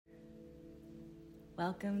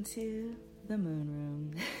Welcome to the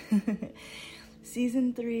Moon Room.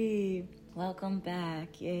 Season 3. Welcome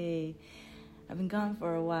back. Yay. I've been gone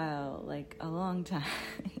for a while, like a long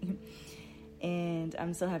time. And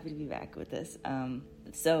I'm so happy to be back with this.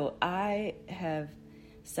 So I have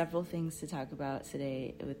several things to talk about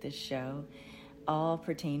today with this show, all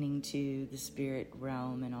pertaining to the spirit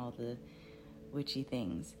realm and all the witchy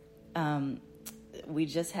things. We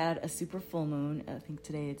just had a super full moon. I think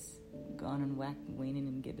today it's gone and waning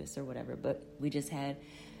and gibbous or whatever, but we just had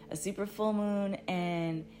a super full moon,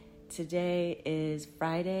 and today is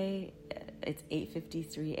Friday. It's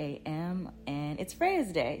 8:53 a.m. and it's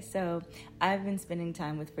Freya's day. So I've been spending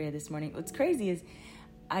time with Freya this morning. What's crazy is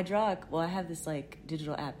I have this like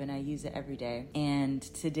digital app and I use it every day. And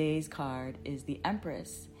today's card is the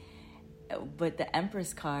Empress. But the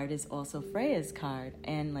Empress card is also Freya's card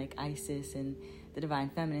and like Isis and the Divine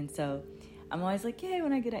Feminine. So I'm always like, yay,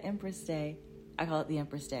 when I get an Empress Day, I call it the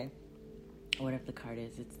Empress Day. Or whatever the card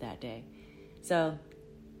is, it's that day. So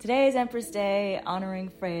today is Empress Day, honoring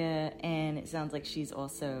Freya, and it sounds like she's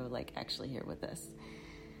also like actually here with us,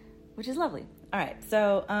 which is lovely. All right,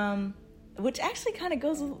 so which actually kind of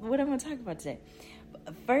goes with what I'm going to talk about today.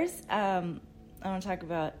 First, I want to talk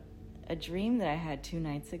about a dream that I had 2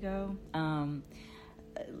 nights ago.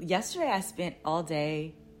 Yesterday, I spent all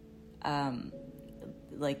day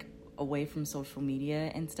like away from social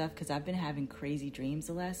media and stuff because I've been having crazy dreams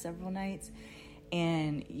the last several nights.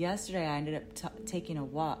 And yesterday I ended up taking a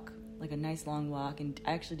walk, like a nice long walk, and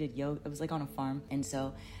I actually did yoga. It was like on a farm, and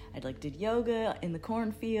so I did yoga in the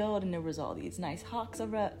cornfield, and there was all these nice hawks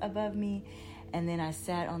above me. And then I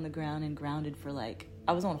sat on the ground and grounded for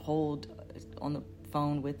I was on hold on the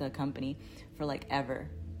phone with a company for ever.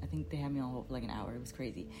 I think they had me on hold for an hour. It was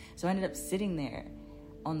crazy. So I ended up sitting there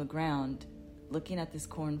on the ground looking at this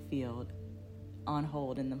cornfield on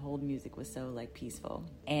hold, and the hold music was so peaceful.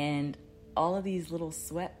 And all of these little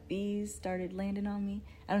sweat bees started landing on me.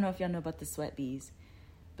 I don't know if y'all know about the sweat bees,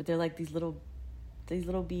 but they're like these little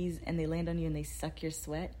bees, and they land on you and they suck your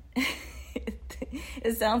sweat.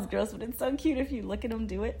 It sounds gross, but it's so cute if you look at them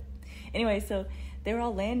do it. Anyway, so they were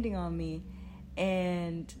all landing on me,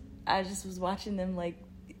 and I just was watching them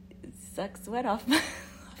suck sweat off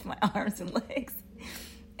my arms and legs.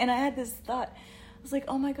 And I had this thought. I was like,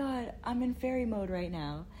 oh my God, I'm in fairy mode right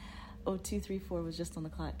now. Oh, 234 was just on the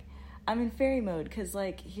clock. I'm in fairy mode because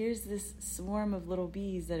here's this swarm of little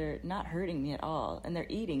bees that are not hurting me at all, and they're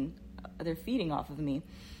feeding off of me.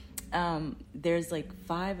 There's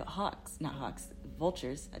 5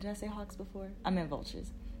 vultures. Did I say hawks before? I meant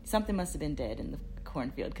vultures. Something must have been dead in the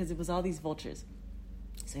cornfield because it was all these vultures.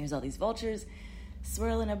 So here's all these vultures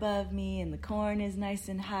swirling above me, and the corn is nice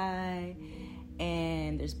and high,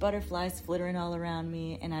 and there's butterflies flittering all around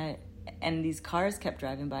me, and these cars kept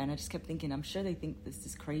driving by, and I just kept thinking, I'm sure they think this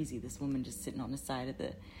is crazy, this woman just sitting on the side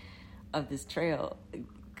of this trail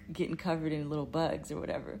getting covered in little bugs or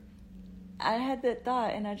whatever. I had that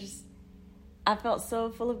thought, and I felt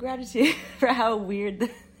so full of gratitude for how weird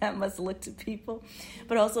that must look to people,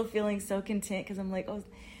 but also feeling so content because I'm like, oh,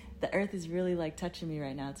 the earth is really touching me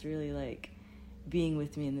right now. It's really being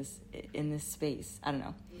with me in this space. I don't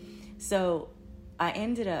know. So I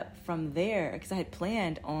ended up from there, because I had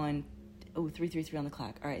planned on 333 on the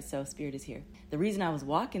clock. All right, so spirit is here. The reason I was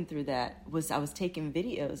walking through that was I was taking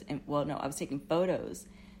videos, I was taking photos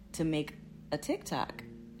to make a TikTok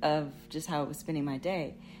of just how I was spending my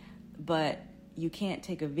day. But you can't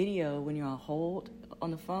take a video when you're on hold on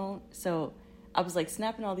the phone. So I was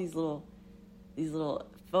snapping all these little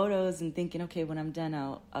photos and thinking, okay, when I'm done,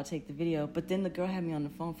 I'll take the video. But then the girl had me on the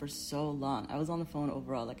phone for so long. I was on the phone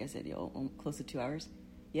overall, like I said, close to 2 hours.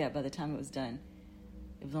 Yeah, by the time it was done,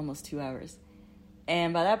 it was almost 2 hours.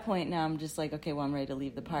 And by that point, now I'm just okay, well, I'm ready to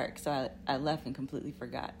leave the park. So I left and completely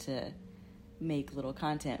forgot to make little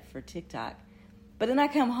content for TikTok. But then I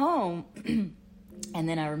come home, and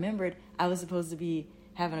then I remembered I was supposed to be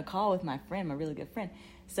having a call with my friend, my really good friend.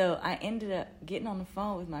 So I ended up getting on the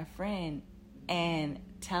phone with my friend and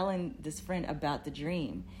telling this friend about the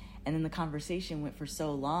dream. And then the conversation went for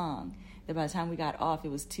so long that by the time we got off,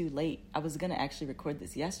 it was too late. I was going to actually record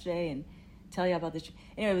this yesterday and tell you about this.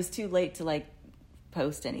 Anyway, it was too late to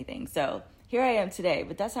post anything. So here I am today,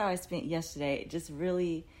 but that's how I spent yesterday, just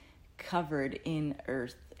really covered in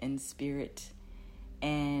earth and spirit.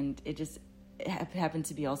 And it happened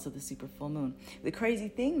to be also the super full moon. The crazy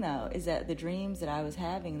thing, though, is that the dreams that I was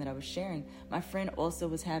having, that I was sharing, my friend also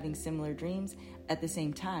was having similar dreams at the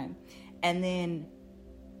same time. And then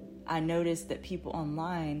I noticed that people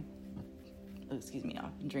online, excuse me,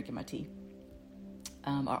 I'm drinking my tea,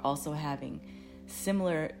 are also having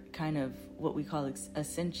similar kind of what we call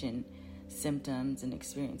ascension. symptoms and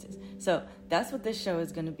experiences. So that's what this show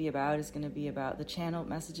is going to be about. It's going to be about the channeled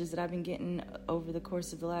messages that I've been getting over the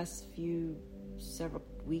course of the last several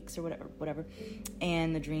weeks or whatever,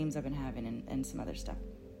 and the dreams I've been having and some other stuff.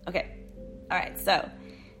 Okay. All right. So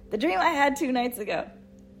the dream I had 2 nights ago,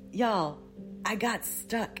 y'all, I got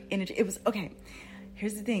stuck in it. It was, okay,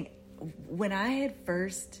 here's the thing. When I had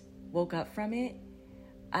first woke up from it,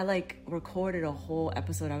 I recorded a whole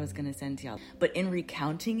episode I was going to send to y'all. But in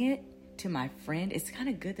recounting it to my friend, it's kind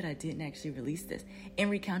of good that I didn't actually release this. In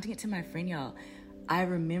recounting it to my friend, y'all, I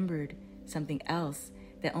remembered something else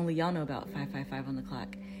that only y'all know about, 555 on the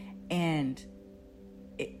clock. And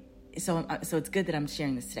so it's good that I'm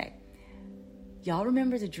sharing this today. Y'all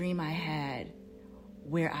remember the dream I had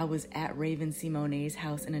where I was at Raven Simone's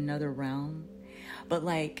house in another realm? But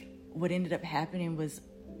what ended up happening was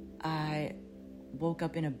I woke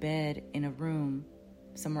up in a bed in a room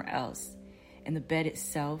somewhere else, and the bed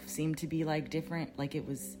itself seemed to be different. It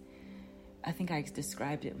was, I think I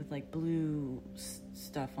described it with blue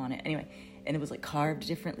stuff on it. Anyway, and it was carved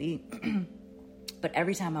differently. But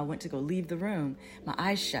every time I went to go leave the room, my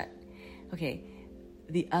eyes shut. Okay,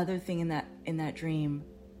 the other thing in that dream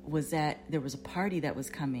was that there was a party that was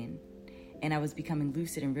coming, and I was becoming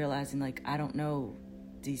lucid and realizing I don't know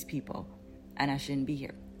these people and I shouldn't be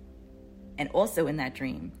here. And also in that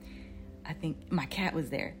dream, I think my cat was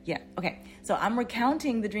there. Yeah. Okay. So I'm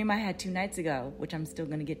recounting the dream I had 2 nights ago, which I'm still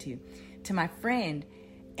going to get to my friend.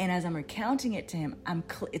 And as I'm recounting it to him,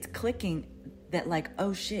 it's clicking that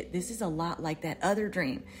oh shit, this is a lot like that other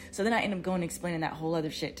dream. So then I end up going and explaining that whole other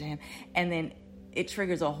shit to him. And then it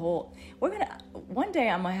triggers a whole, one day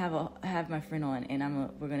I'm going to have my friend on, and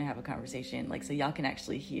we're going to have a conversation, so y'all can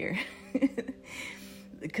actually hear.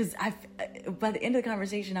 Because by the end of the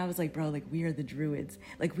conversation, I was like, bro, we are the druids.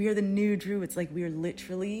 We are the new druids. We are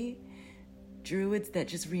literally druids that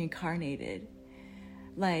just reincarnated.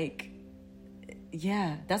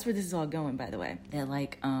 Yeah, that's where this is all going, by the way. That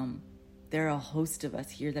there are a host of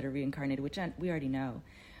us here that are reincarnated, which we already know.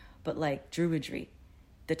 But druidry,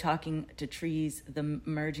 the talking to trees, the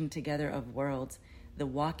merging together of worlds, the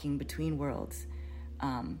walking between worlds.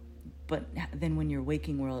 But then when your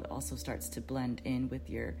waking world also starts to blend in with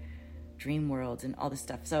your dream worlds and all this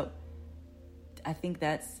stuff. So I think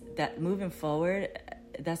that moving forward,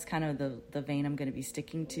 that's kind of the vein I'm going to be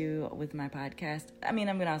sticking to with my podcast. I mean,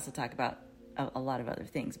 I'm going to also talk about a lot of other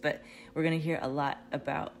things, but we're going to hear a lot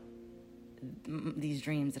about these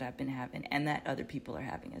dreams that I've been having and that other people are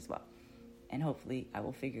having as well. And hopefully I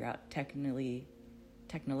will figure out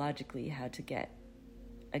technologically how to get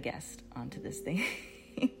a guest onto this thing.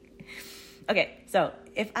 Okay, so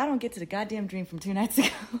if I don't get to the goddamn dream from 2 nights ago.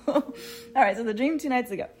 All right, so the dream 2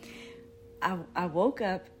 nights ago. I woke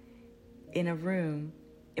up in a room,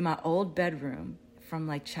 in my old bedroom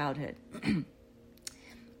from childhood.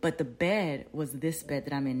 But the bed was this bed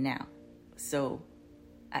that I'm in now. So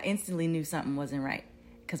I instantly knew something wasn't right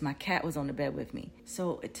because my cat was on the bed with me.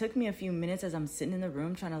 So it took me a few minutes as I'm sitting in the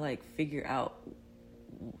room trying to figure out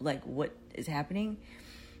what is happening.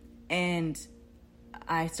 And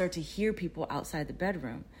I start to hear people outside the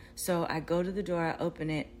bedroom. So I go to the door, I open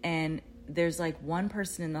it, and there's one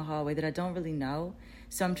person in the hallway that I don't really know.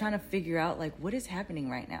 So I'm trying to figure out what is happening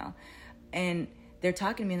right now. And they're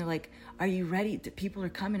talking to me and they're like, are you ready? The people are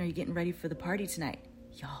coming. Are you getting ready for the party tonight?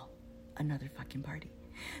 Y'all, another fucking party.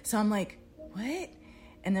 So I'm like, what?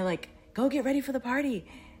 And they're like, go get ready for the party.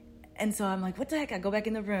 And so I'm like, what the heck? I go back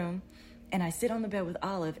in the room and I sit on the bed with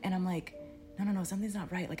Olive and I'm like, no, something's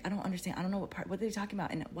not right. I don't understand. I don't know what are they talking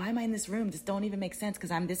about? And why am I in this room? This don't even make sense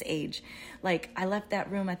because I'm this age. I left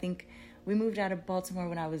that room. I think we moved out of Baltimore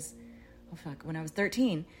when I was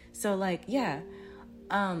 13. So yeah.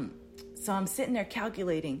 So I'm sitting there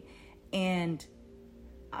calculating and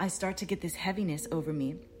I start to get this heaviness over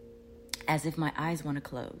me as if my eyes want to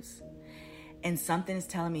close. And something is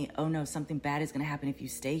telling me, oh no, something bad is going to happen if you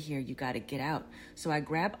stay here. You got to get out. So I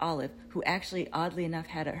grab Olive, who actually, oddly enough,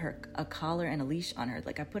 had a collar and a leash on her.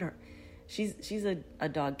 I put her, she's a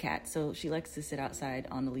dog cat, so she likes to sit outside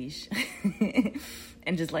on the leash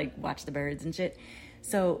and just watch the birds and shit.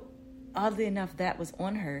 So oddly enough, that was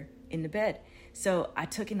on her in the bed. So I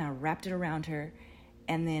took it and I wrapped it around her,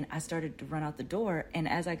 and then I started to run out the door. And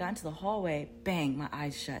as I got into the hallway, bang, my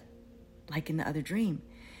eyes shut, like in the other dream.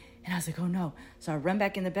 And I was like, oh no. So I run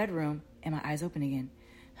back in the bedroom and my eyes open again.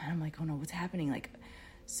 And I'm like, oh no, what's happening?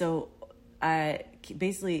 So I'm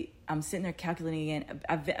sitting there calculating again.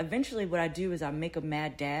 Eventually what I do is I make a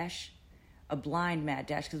mad dash, a blind mad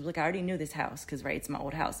dash. Cause I already knew this house. Cause it's my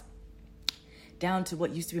old house. Down to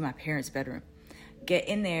what used to be my parents' bedroom. Get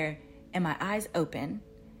in there and my eyes open,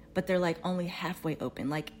 but they're only halfway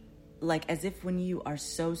open. like as if when you are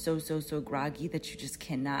so groggy that you just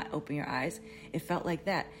cannot open your eyes. It felt like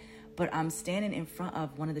that. But I'm standing in front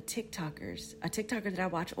of one of the TikTokers, a TikToker that I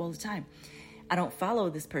watch all the time. I don't follow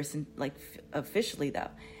this person like officially though.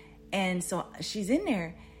 And so she's in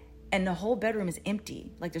there and the whole bedroom is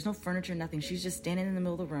empty. Like there's no furniture, nothing. She's just standing in the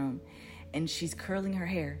middle of the room and she's curling her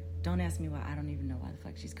hair. Don't ask me why. I don't even know why the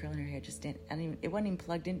fuck she's curling her hair. It wasn't even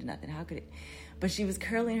plugged into nothing. How could it? But she was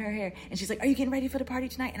curling her hair and she's like, "Are you getting ready for the party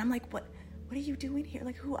tonight?" And I'm like, What are you doing here?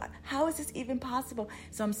 Like how is this even possible?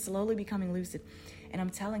 So I'm slowly becoming lucid and I'm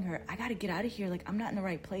telling her, I got to get out of here. Like I'm not in the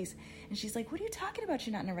right place. And she's like, "What are you talking about?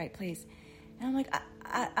 You're not in the right place." And I'm like,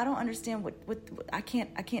 I don't understand what I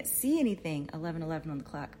can't see anything. 11:11 on the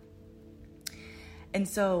clock. And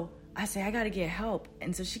so I say, I got to get help.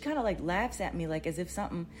 And so she kind of like laughs at me like as if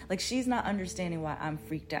something, like she's not understanding why I'm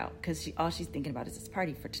freaked out because all she's thinking about is this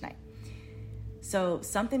party for tonight. So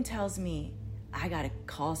something tells me I got to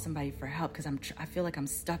call somebody for help because I feel like I'm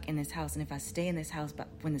stuck in this house. And if I stay in this house, but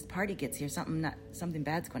when this party gets here, something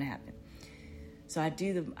bad's going to happen. So I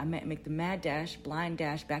make the blind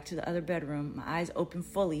dash back to the other bedroom, my eyes open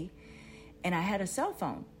fully. And I had a cell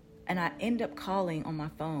phone and I end up calling on my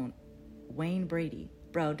phone, Wayne Brady.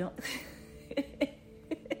 Bro, don't.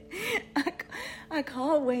 I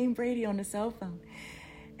called Wayne Brady on the cell phone.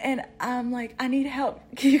 And I'm like, "I need help.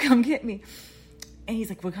 Can you come get me?" And he's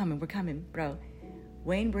like, we're coming, bro.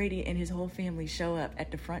 Wayne Brady and his whole family show up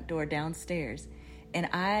at the front door downstairs. And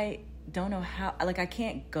I don't know how, like I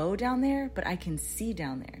can't go down there, but I can see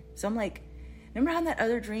down there. So I'm like, remember how in that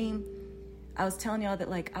other dream, I was telling y'all that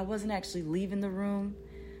like I wasn't actually leaving the room,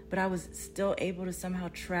 but I was still able to somehow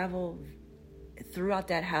travel throughout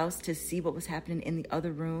that house to see what was happening in the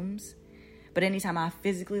other rooms. But anytime I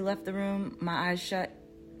physically left the room, my eyes shut.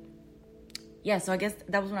 Yeah, so I guess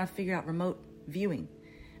that was when I figured out remote viewing,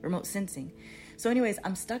 remote sensing. So anyways,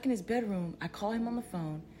 I'm stuck in his bedroom. I call him on the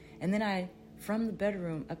phone. And then I, from the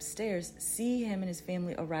bedroom upstairs, see him and his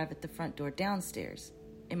family arrive at the front door downstairs.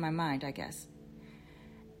 In my mind, I guess.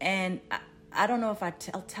 And I don't know if I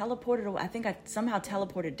teleported or I think I somehow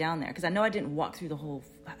teleported down there because I know I didn't walk through the whole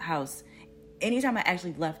house. Anytime I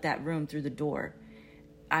actually left that room through the door,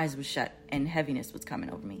 eyes were shut and heaviness was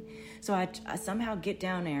coming over me. So I somehow get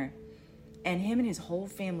down there and him and his whole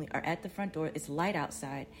family are at the front door. It's light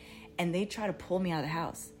outside and they try to pull me out of the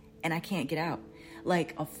house and I can't get out.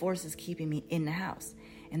 Like a force is keeping me in the house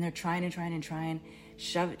and they're trying to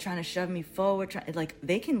shove me forward. Like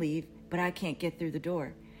they can leave, but I can't get through the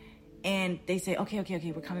door. And they say,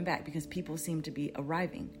 okay, we're coming back because people seem to be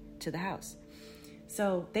arriving to the house.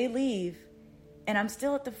 So they leave. And I'm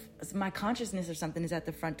still my consciousness or something is at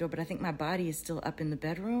the front door, but I think my body is still up in the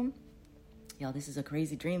bedroom. Y'all, this is a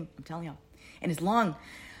crazy dream. I'm telling y'all. And it's long.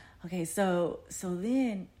 Okay, so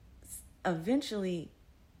then eventually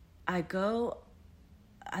I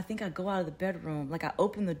think I go out of the bedroom. Like I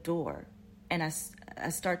open the door and I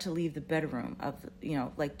start to leave the bedroom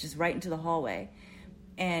like just right into the hallway.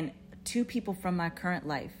 And two people from my current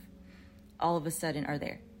life all of a sudden are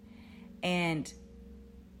there. And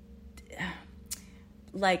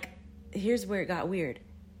like, here's where it got weird.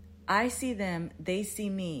 I see them, they see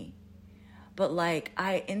me, but like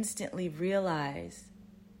I instantly realize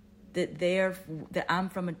that they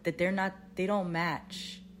don't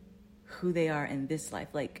match who they are in this life.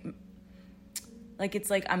 Like it's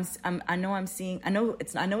like I know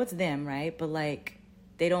it's them, right? But like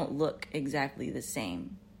they don't look exactly the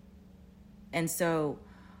same. And so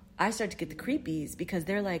I start to get the creepies because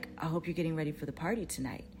they're like, "I hope you're getting ready for the party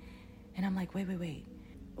tonight." And I'm like, wait.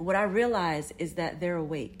 What I realize is that they're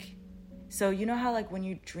awake. So you know how like when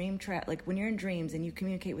you like when you're in dreams and you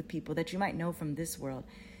communicate with people that you might know from this world,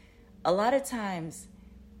 a lot of times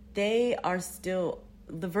they are still,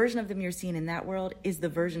 the version of them you're seeing in that world is the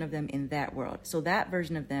version of them in that world. So that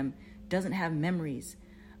version of them doesn't have memories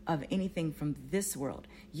of anything from this world.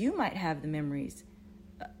 You might have the memories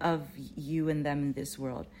of you and them in this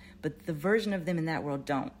world, but the version of them in that world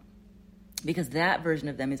don't. Because that version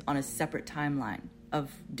of them is on a separate timeline of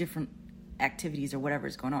different activities or whatever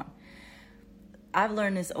is going on. I've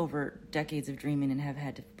learned this over decades of dreaming and have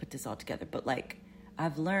had to put this all together. But like,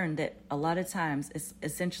 I've learned that a lot of times,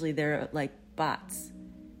 essentially they're like bots.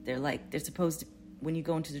 They're supposed to, when you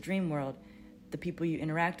go into the dream world, the people you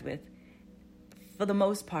interact with, for the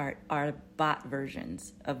most part, are bot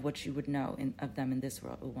versions of what you would know of them in this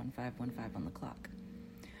world. 1515 on the clock.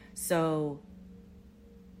 So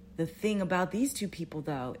the thing about these two people,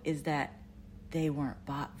 though, is that they weren't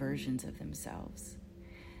bot versions of themselves.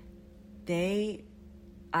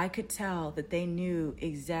 I could tell that they knew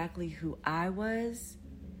exactly who I was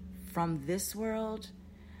from this world,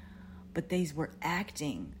 but they were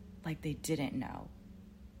acting like they didn't know.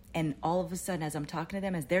 And all of a sudden, as I'm talking to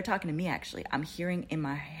them, as they're talking to me, actually, I'm hearing in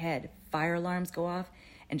my head fire alarms go off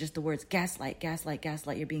and just the words, gaslight, gaslight,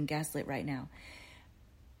 gaslight, you're being gaslit right now.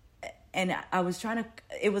 And I was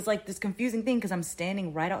it was like this confusing thing because I'm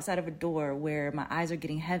standing right outside of a door where my eyes are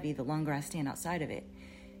getting heavy the longer I stand outside of it.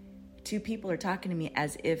 Two people are talking to me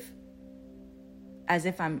as if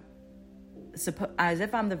I'm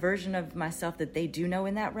the version of myself that they do know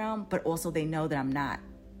in that realm, but also they know that I'm not.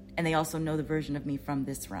 And they also know the version of me from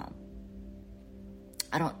this realm.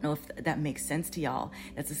 I don't know if that makes sense to y'all.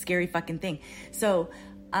 That's a scary fucking thing. So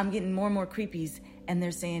I'm getting more and more creepies, and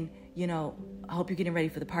they're saying, I hope you're getting ready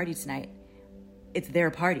for the party tonight. It's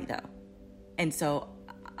their party, though. And so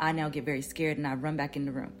I now get very scared, and I run back in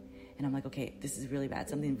the room. And I'm like, okay, this is really bad.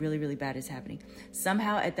 Something really, really bad is happening.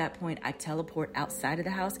 Somehow at that point, I teleport outside of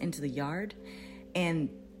the house into the yard, and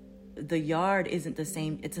the yard isn't the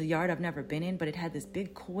same. It's a yard I've never been in, but it had this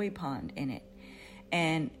big koi pond in it.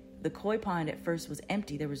 And the koi pond at first was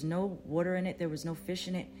empty. There was no water in it. There was no fish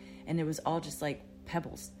in it. And it was all just like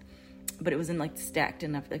pebbles. But it was in like stacked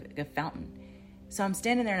in a fountain. So I'm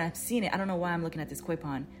standing there and I've seen it. I don't know why I'm looking at this koi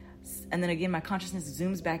pond. And then again, my consciousness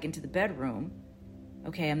zooms back into the bedroom.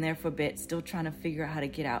 Okay, I'm there for a bit, still trying to figure out how to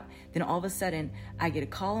get out. Then all of a sudden, I get a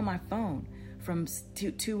call on my phone from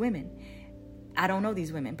two women. I don't know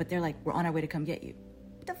these women, but they're like, we're on our way to come get you.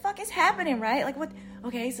 What the fuck is happening, right? Like, what?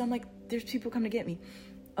 Okay, so I'm like, there's people coming to get me.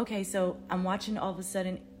 Okay, so I'm watching all of a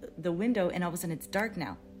sudden the window, and all of a sudden it's dark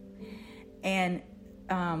now. And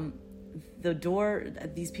the door,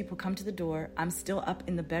 these people come to the door. I'm still up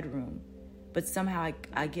in the bedroom, but somehow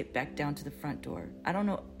I get back down to the front door. I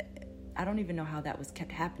don't even know how that was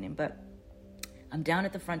kept happening, but I'm down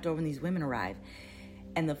at the front door when these women arrive,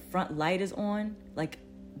 and the front light is on. Like,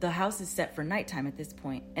 the house is set for nighttime at this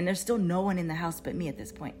point, and there's still no one in the house but me at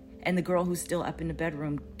this point, and the girl who's still up in the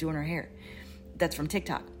bedroom doing her hair. That's from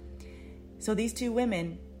TikTok. So these two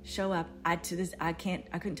women show up. I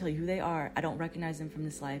couldn't tell you who they are. I don't recognize them from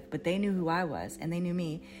this life, but they knew who I was, and they knew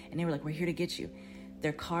me, and they were like, we're here to get you.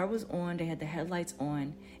 Their car was on. They had the headlights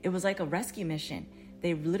on. It was like a rescue mission.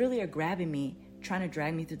 They literally are grabbing me, trying to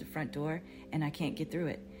drag me through the front door, and I can't get through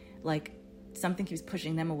it. Like, something keeps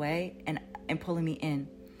pushing them away and pulling me in.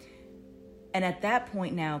 And at that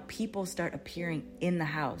point now, people start appearing in the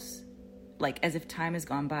house, like as if time has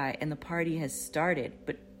gone by and the party has started,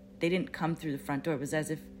 but they didn't come through the front door. It was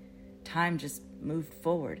as if time just moved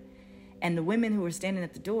forward. And the women who were standing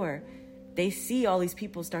at the door, they see all these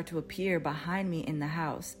people start to appear behind me in the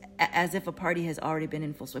house, as if a party has already been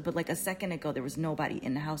in full swing. But like a second ago, there was nobody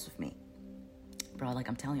in the house with me. Bro, like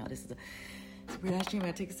I'm telling y'all, this is a weird ass dream. I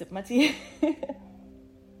gotta take a sip of my tea.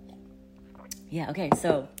 Yeah, okay,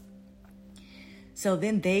 so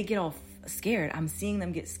then they get all scared. I'm seeing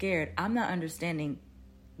them get scared. I'm not understanding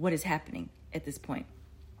what is happening at this point.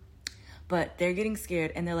 But they're getting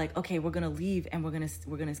scared, and they're like, okay, we're going to leave, and we're going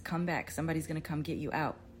to come back. Somebody's going to come get you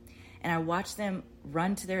out. And I watch them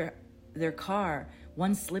run to their car.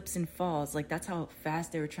 One slips and falls. Like, that's how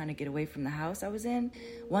fast they were trying to get away from the house I was in.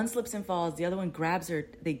 One slips and falls. The other one grabs her.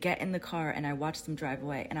 They get in the car, and I watch them drive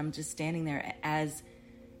away. And I'm just standing there as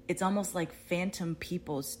it's almost like phantom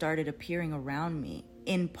people started appearing around me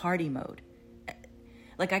in party mode.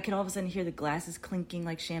 Like, I could all of a sudden hear the glasses clinking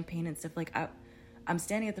like champagne and stuff. Like, I'm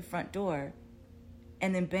standing at the front door,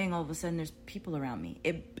 and then bang, all of a sudden there's people around me.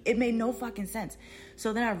 It made no fucking sense.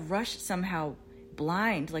 So then I rush somehow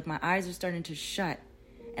blind, like my eyes are starting to shut,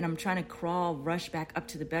 and I'm trying to rush back up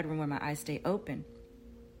to the bedroom where my eyes stay open.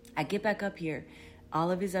 I get back up here.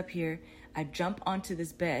 Olive is up here. I jump onto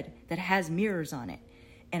this bed that has mirrors on it,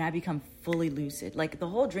 and I become fully lucid. Like, the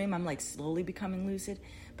whole dream, I'm like slowly becoming lucid,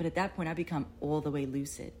 but at that point I become all the way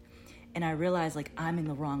lucid. And I realize, like, I'm in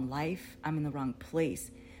the wrong life. I'm in the wrong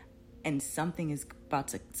place. And something is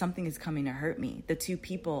coming to hurt me. The two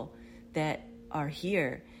people that are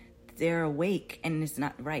here, they're awake, and it's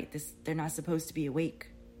not right. They're not supposed to be awake.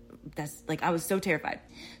 That's like, I was so terrified.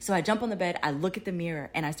 So I jump on the bed, I look at the mirror,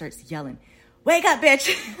 and I start yelling, wake up,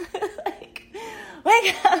 bitch. Like,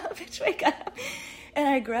 wake up, bitch, wake up. And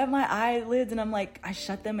I grab my eyelids, and I'm like, I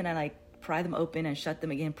shut them, and I like pry them open and shut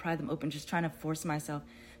them again, pry them open, just trying to force myself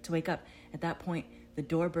to wake up. At that point, the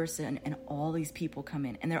door bursts in, and all these people come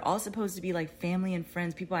in, and they're all supposed to be like family and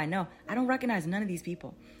friends, people I know. I don't recognize none of these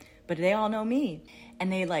people, but they all know me.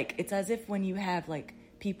 And they like, it's as if when you have like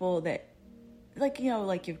people that, like, you know,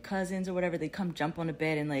 like your cousins or whatever, they come jump on the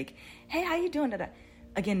bed and like, hey, how you doing?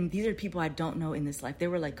 Again, these are people I don't know in this life. They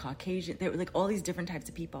were like Caucasian. They were like all these different types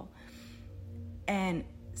of people. And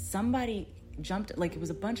somebody jumped, like it was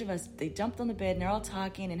a bunch of us. They jumped on the bed, and they're all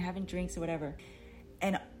talking and having drinks or whatever.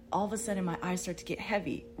 And all of a sudden my eyes start to get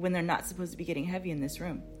heavy when they're not supposed to be getting heavy in this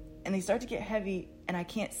room. And they start to get heavy and I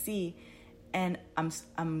can't see. And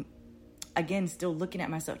I'm again, still looking at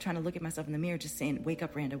myself, trying to look at myself in the mirror, just saying, wake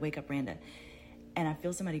up, Randa, wake up, Randa. And I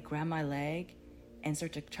feel somebody grab my leg and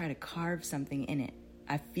start to try to carve something in it.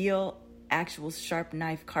 I feel actual sharp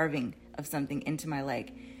knife carving of something into my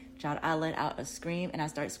leg. Child, I let out a scream and I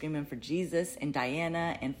start screaming for Jesus and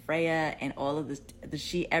Diana and Freya and all of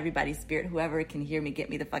everybody's spirit, whoever can hear me, get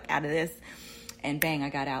me the fuck out of this. And bang, I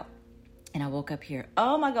got out and I woke up here.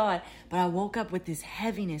 Oh my God. But I woke up with this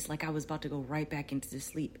heaviness, like I was about to go right back into the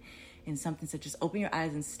sleep. And something said, just open your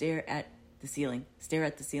eyes and stare at the ceiling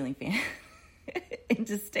fan and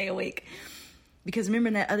just stay awake. Because remember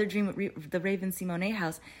in that other dream with the Raven Simone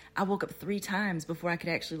house, I woke up 3 times before I could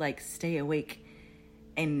actually like stay awake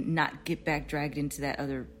and not get back dragged into that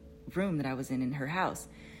other room that I was in her house.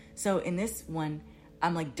 So in this one,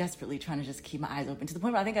 I'm like desperately trying to just keep my eyes open to the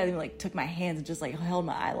point where I think I even like took my hands and just like held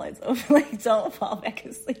my eyelids open, like don't fall back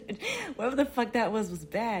asleep. Whatever the fuck that was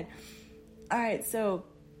bad. All right, so,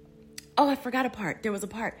 oh, I forgot a part. There was a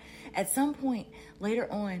part. At some point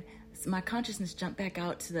later on, my consciousness jumped back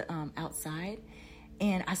out to the outside,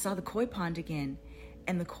 and I saw the koi pond again.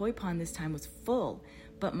 And the koi pond this time was full,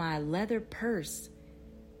 but my leather purse,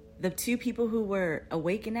 the 2 people who were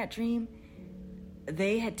awake in that dream,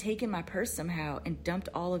 they had taken my purse somehow and dumped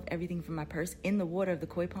all of everything from my purse in the water of the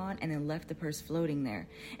koi pond and then left the purse floating there.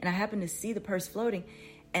 And I happened to see the purse floating,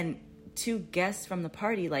 and 2 guests from the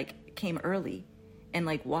party like came early and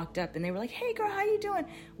like walked up and they were like, hey girl, how you doing?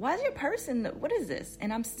 Why is your purse in what is this?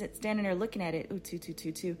 And I'm standing there looking at it, ooh,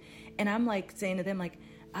 2222. And I'm like saying to them like,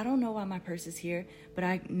 I don't know why my purse is here, but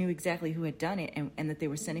I knew exactly who had done it and that they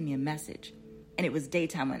were sending me a message. And it was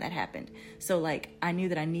daytime when that happened. So like I knew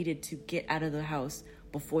that I needed to get out of the house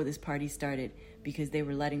before this party started because they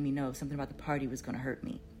were letting me know something about the party was going to hurt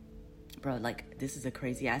me. Bro, like this is a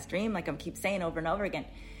crazy ass dream. Like I keep saying over and over again.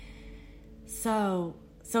 So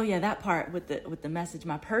yeah, that part with the message,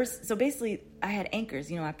 my purse. So basically I had anchors,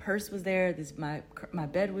 you know, my purse was there. My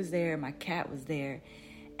bed was there. My cat was there.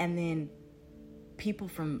 And then people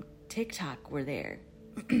from TikTok were there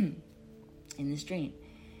in this dream.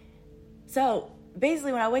 So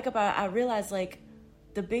basically when I wake up, I realized like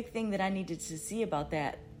the big thing that I needed to see about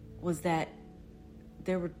that was that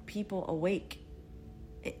there were people awake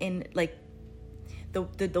in like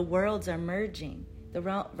the worlds are merging, the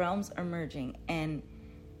realms are merging, and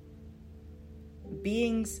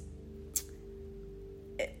beings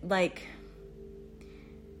like,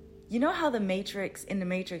 you know how in the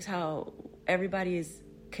Matrix, how everybody is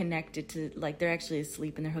connected to, like they're actually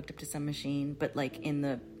asleep and they're hooked up to some machine, but like in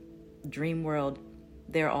the dream world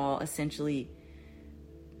they're all essentially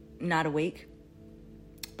not awake.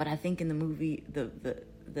 But I think in the movie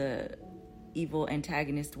the evil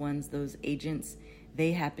antagonist ones, those agents,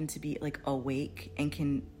 they happen to be like awake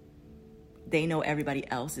and they know everybody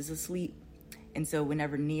else is asleep. And so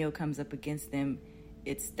whenever Neo comes up against them,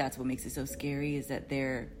 that's what makes it so scary, is that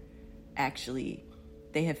they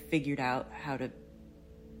have figured out how to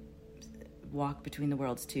walk between the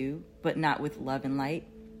worlds too, but not with love and light.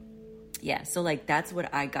 Yeah, so like that's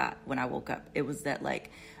what I got when I woke up. It was that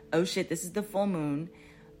like, oh shit, this is the full moon.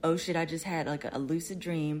 Oh shit, I just had like a lucid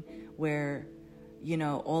dream where, you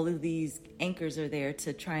know, all of these anchors are there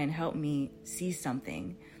to try and help me see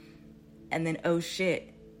something. And then, oh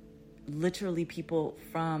shit, literally people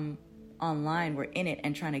from online were in it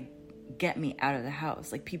and trying to get me out of the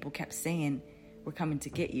house. Like people kept saying, we're coming to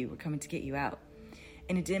get you out.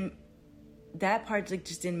 And that part like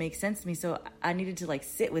just didn't make sense to me. So I needed to like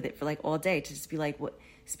sit with it for like all day to just be like, what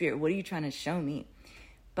spirit, what are you trying to show me?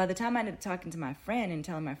 By the time I ended up talking to my friend and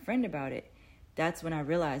telling my friend about it, that's when I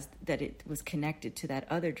realized that it was connected to that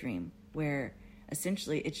other dream, where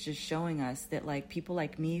essentially it's just showing us that like people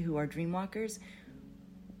like me who are dream walkers,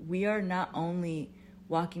 we are not only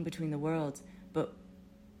walking between the worlds, but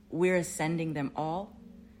we're ascending them all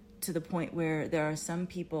to the point where there are some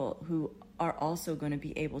people who are also going to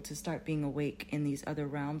be able to start being awake in these other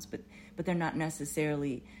realms, but they're not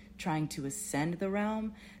necessarily trying to ascend the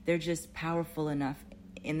realm. They're just powerful enough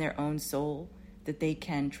in their own soul that they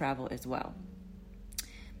can travel as well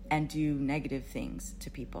and do negative things to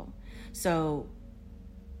people. So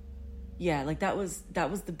yeah, like that was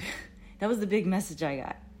the big message I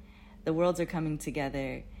got. The worlds are coming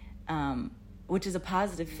together, which is a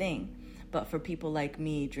positive thing. But for people like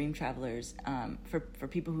me, dream travelers, for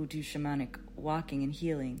people who do shamanic walking and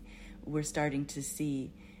healing, we're starting to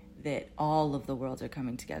see that all of the worlds are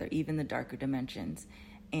coming together, even the darker dimensions.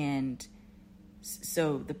 And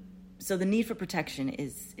so so the need for protection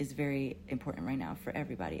is very important right now for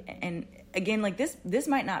everybody. And again, like this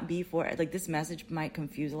might not be for, like, this message might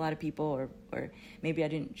confuse a lot of people, or maybe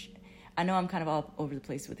I know I'm kind of all over the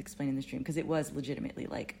place with explaining this dream, because it was legitimately,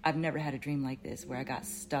 like, I've never had a dream like this where I got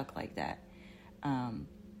stuck like that.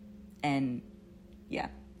 And yeah,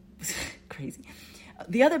 crazy.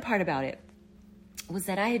 The other part about it was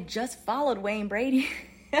that I had just followed Wayne Brady.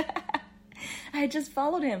 I had just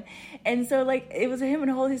followed him. And so, like, it was him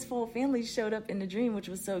and his whole family showed up in the dream, which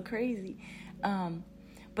was so crazy.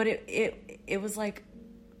 But it was like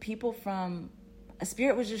people from a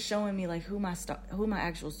spirit was just showing me, like, who my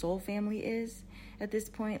actual soul family is at this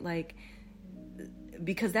point. Like,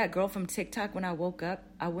 because that girl from TikTok, when I woke up,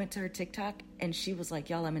 I went to her TikTok and she was like,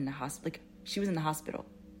 y'all, I'm in the hospital. Like, she was in the hospital.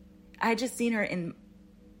 I had just seen her in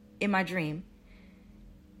my dream,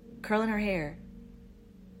 curling her hair.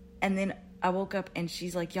 And then I woke up and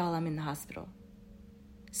she's like, y'all, I'm in the hospital.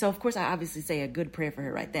 So, of course, I obviously say a good prayer for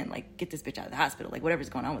her right then. Like, get this bitch out of the hospital. Like, whatever's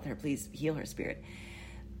going on with her, please heal her spirit.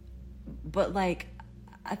 But, like,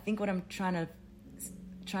 I think what I'm trying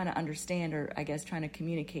to understand, or I guess trying to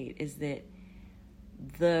communicate, is that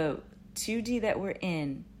the 2D that we're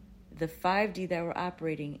in, the 5D that we're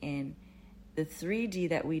operating in, the 3D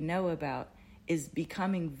that we know about is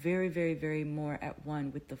becoming very, very, very more at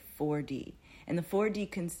one with the 4D. And the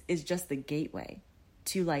 4D is just the gateway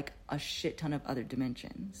to, like, a shit ton of other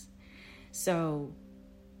dimensions. So,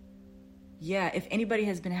 yeah, if anybody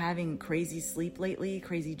has been having crazy sleep lately,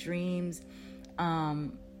 crazy dreams,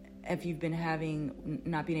 if you've been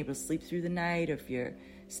not being able to sleep through the night, or if you're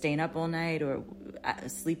staying up all night, or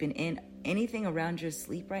sleeping in, anything around your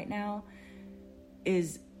sleep right now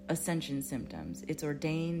is ascension symptoms. It's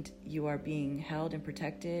ordained. You are being held and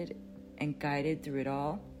protected and guided through it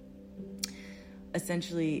all.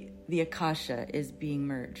 Essentially, the Akasha is being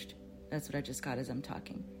merged. That's what I just got as I'm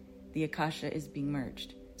talking. The Akasha is being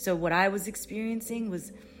merged. So what I was experiencing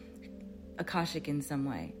was Akashic in some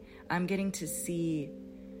way. I'm getting to see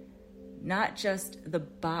not just the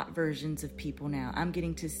bot versions of people now. I'm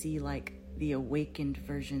getting to see, like, the awakened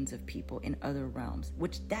versions of people in other realms,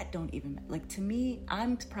 which that don't even, like, to me,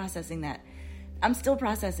 I'm processing that. I'm still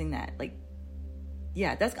processing that. Like,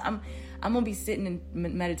 yeah, I'm gonna be sitting and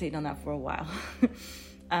meditating on that for a while.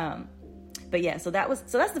 But yeah, so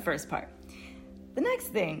that's the first part. The next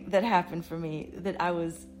thing that happened for me that I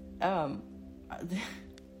was, that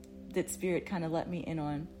spirit kind of let me in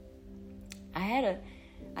on, I had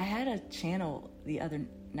a channel the other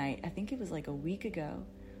night. I think it was like a week ago,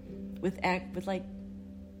 with like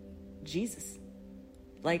Jesus,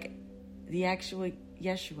 like the actual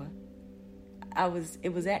Yeshua.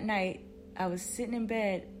 It was at night. I was sitting in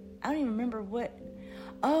bed. I don't even remember what.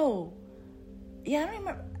 Oh, yeah, I don't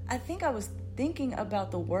remember. I think I was thinking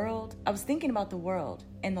about the world. I was thinking about the world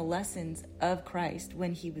and the lessons of Christ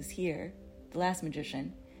when he was here, the last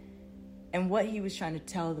magician, and what he was trying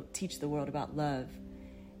to teach the world about love.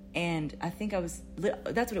 And I think that's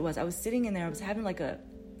what it was. I was sitting in there. I was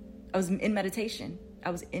in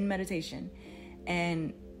meditation.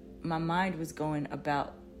 And my mind was going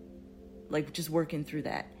about, like, just working through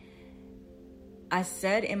that. I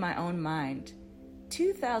said in my own mind,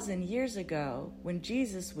 2,000 years ago, when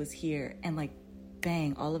Jesus was here, and, like,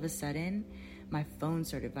 bang, all of a sudden, my phone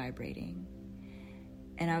started vibrating.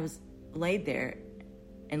 And I was laid there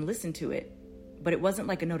and listened to it, but it wasn't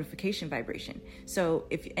like a notification vibration. So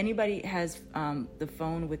if anybody has the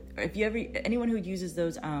phone with, or anyone who uses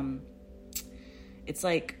those, it's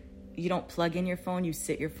like you don't plug in your phone, you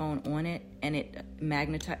sit your phone on it, and it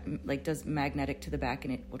does magnetic to the back,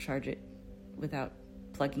 and it will charge it without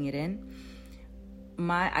plugging it in.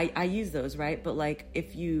 I use those, right? But, like,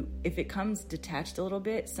 if it comes detached a little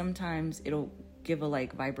bit, sometimes it'll give a,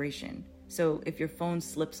 like, vibration. So if your phone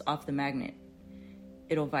slips off the magnet,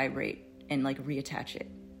 it'll vibrate and, like, reattach it.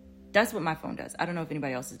 That's what my phone does. I don't know if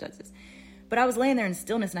anybody else's does this. But I was laying there in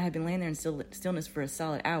stillness, and I had been laying there in stillness for a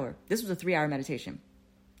solid hour. This was a 3-hour meditation.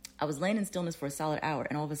 I was laying in stillness for a solid hour,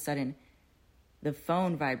 and all of a sudden, the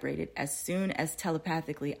phone vibrated as soon as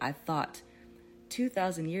telepathically I thought,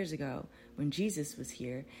 2,000 years ago, when Jesus was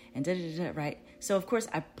here, and da-da-da-da, right? So, of course,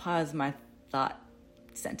 I paused my thought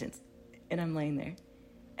sentence, and I'm laying there.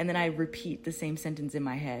 And then I repeat the same sentence in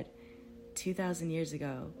my head. 2,000 years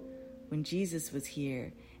ago, when Jesus was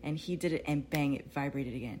here, and he did it, and bang, it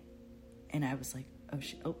vibrated again. And I was like, oh,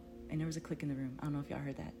 shit. Oh, and there was a click in the room. I don't know if y'all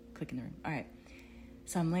heard that. Click in the room. All right.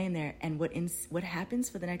 So I'm laying there, and what happens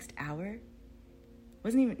for the next hour,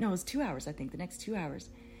 it was 2 hours, I think. The next 2 hours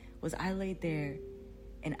was I laid there,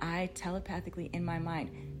 and I telepathically in my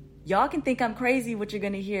mind, y'all can think I'm crazy what you're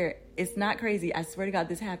going to hear. It's not crazy. I swear to God,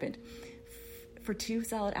 this happened. for 2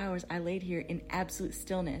 solid hours, I laid here in absolute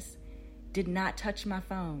stillness, did not touch my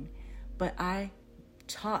phone, but I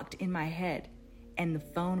talked in my head and the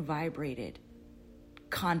phone vibrated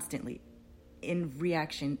constantly in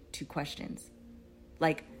reaction to questions.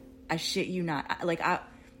 Like, I shit you not.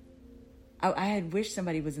 I had wished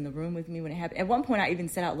somebody was in the room with me when it happened. At one point, I even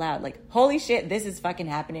said out loud, like, holy shit, this is fucking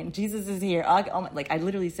happening. Jesus is here. Like, I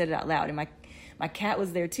literally said it out loud. And my cat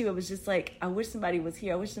was there, too. It was just like, I wish somebody was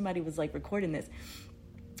here. I wish somebody was, like, recording this.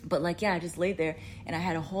 But, like, yeah, I just laid there. And I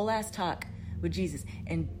had a whole ass talk with Jesus.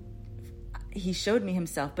 And he showed me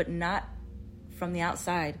himself, but not from the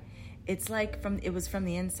outside. It's like it was from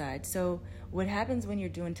the inside. So what happens when you're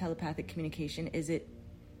doing telepathic communication is it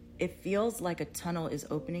feels like a tunnel is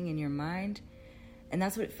opening in your mind. And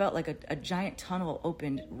that's what it felt like. A giant tunnel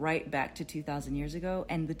opened right back to 2,000 years ago.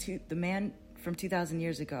 And the man from 2,000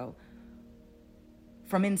 years ago,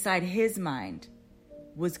 from inside his mind,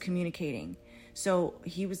 was communicating. So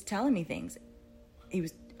he was telling me things. He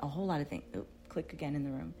was a whole lot of things. Oh, click again in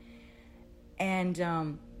the room.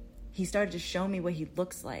 And he started to show me what he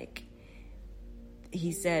looks like.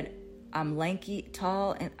 He said, I'm lanky,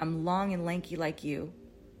 tall, and I'm long and lanky like you.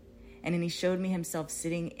 And then he showed me himself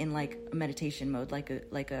sitting in like a meditation mode, like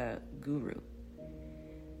a guru.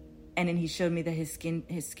 And then he showed me that his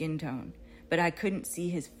skin tone, but I couldn't see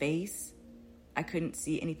his face. I couldn't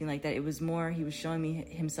see anything like that. It was more, he was showing me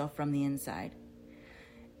himself from the inside,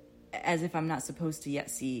 as if I'm not supposed to yet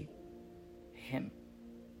see him.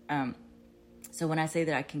 So when I say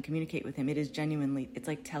that I can communicate with him, it is genuinely, it's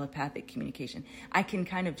like telepathic communication. I can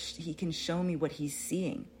he can show me what he's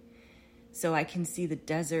seeing. So I can see the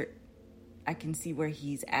desert. I can see where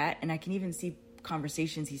he's at, and I can even see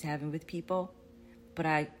conversations he's having with people, but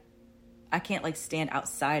I can't like stand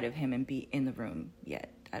outside of him and be in the room yet.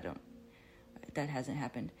 That hasn't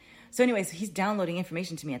happened. So anyways, he's downloading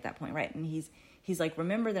information to me at that point, right? And he's like,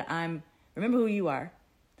 remember who you are.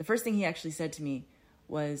 The first thing he actually said to me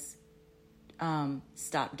was,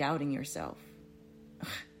 stop doubting yourself.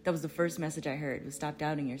 That was the first message I heard, was stop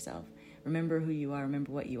doubting yourself. Remember who you are,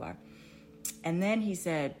 remember what you are. And then he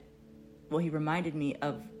said, he reminded me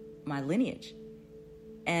of my lineage.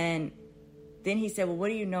 And then he said, well, what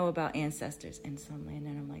do you know about ancestors? And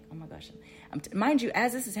then I'm like, oh my gosh. Mind you,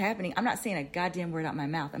 as this is happening, I'm not saying a goddamn word out my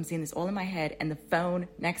mouth. I'm saying this all in my head, and the phone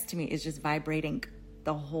next to me is just vibrating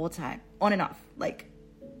the whole time, on and off, but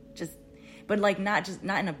not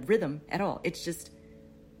in a rhythm at all. It's just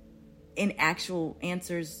in actual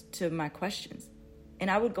answers to my questions. And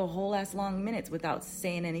I would go whole ass long minutes without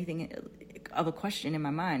saying anything of a question in my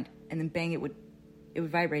mind, and then bang, it would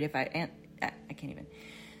vibrate if I can't even.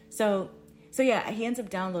 So yeah, he ends up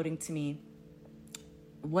downloading to me,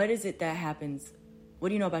 what is it that happens? What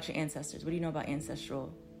do you know about your ancestors? What do you know about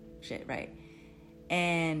ancestral shit, right?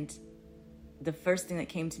 And the first thing that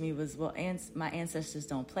came to me was, well, my ancestors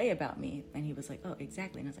don't play about me. And he was like, oh,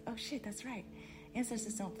 exactly. And I was like, oh shit, that's right.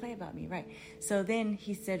 Ancestors don't play about me, right? So then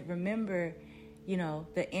he said, remember,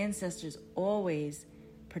 the ancestors always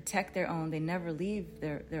protect their own. They never leave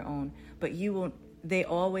their own, but you will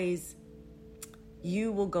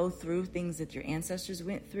go through things that your ancestors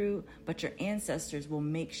went through, but your ancestors will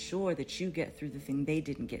make sure that you get through the thing they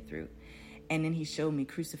didn't get through. And then he showed me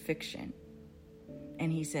crucifixion.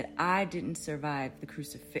 And he said, I didn't survive the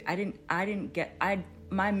crucifixion.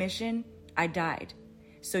 My mission, I died.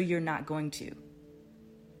 So you're not going to.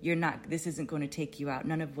 This isn't going to take you out.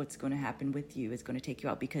 None of what's going to happen with you is going to take you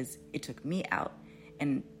out, because it took me out,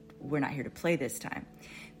 and we're not here to play this time.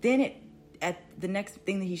 Then the next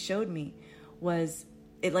thing that he showed me was,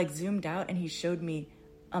 it like zoomed out, and he showed me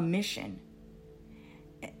a mission.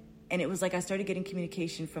 And it was like I started getting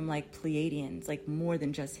communication from like Pleiadians, like more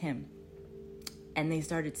than just him. And they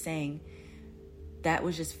started saying that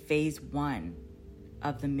was just phase 1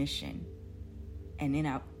 of the mission. And then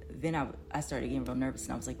I started getting real nervous,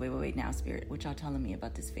 and I was like, wait, now, Spirit, what y'all telling me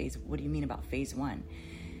about this phase? What do you mean about phase 1?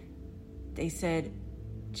 They said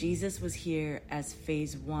Jesus was here as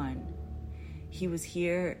phase 1. He was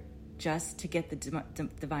here just to get the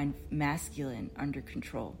divine masculine under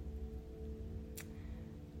control.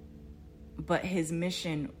 But his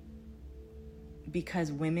mission,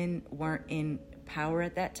 because women weren't in power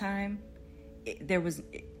at that time,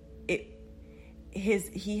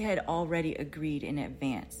 he had already agreed in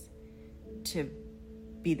advance to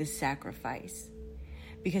be the sacrifice.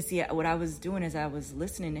 Because see, what I was doing is I was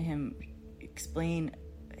listening to him explain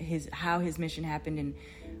how his mission happened, and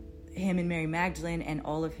him and Mary Magdalene and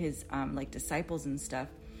all of his disciples and stuff.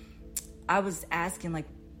 I was asking, like,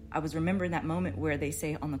 I was remembering that moment where they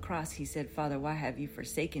say on the cross, he said, Father, why have you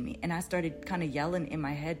forsaken me? And I started kind of yelling in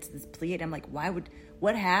my head to this Pleiad. I'm like,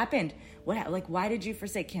 what happened? Why did you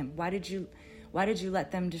forsake him? Why did you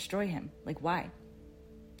let them destroy him? Like, why?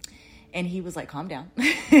 And he was like, calm down.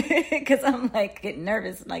 Because I'm like getting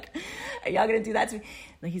nervous. Like, are y'all going to do that to me?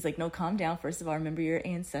 Like, he's like, no, calm down. First of all, remember your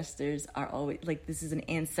ancestors are always like, this is an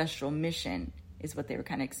ancestral mission is what they were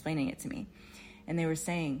kind of explaining it to me. And they were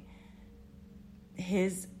saying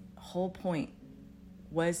his whole point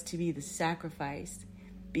was to be the sacrifice,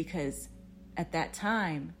 because at that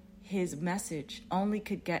time, his message only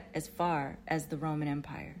could get as far as the Roman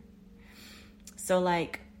Empire. So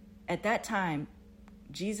like at that time,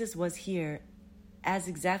 Jesus was here as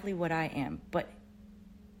exactly what I am, but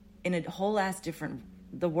in a whole ass different,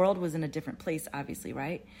 the world was in a different place, obviously,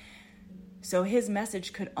 right? So his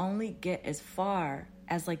message could only get as far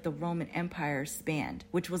as like the Roman Empire spanned,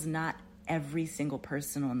 which was not every single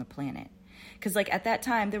person on the planet. Because like at that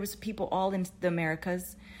time, there was people all in the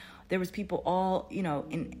Americas. There was people all,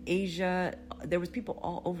 in Asia. There was people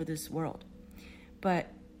all over this world. But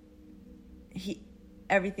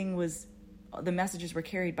everything was, the messages were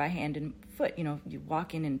carried by hand and foot. You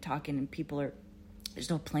walking and talking and there's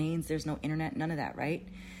no planes, there's no internet, none of that, right?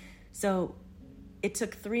 So it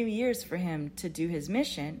took 3 years for him to do his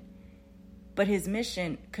mission, but his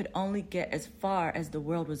mission could only get as far as the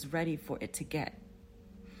world was ready for it to get.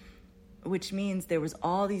 Which means there was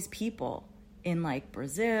all these people in like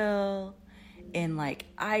Brazil, in like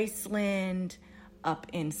Iceland, up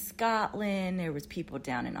in Scotland, there was people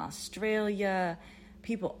down in Australia,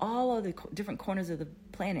 people all over the different corners of the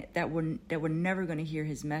planet that were never going to hear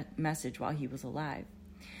his message while he was alive.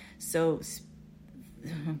 So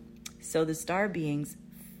the star beings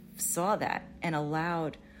saw that and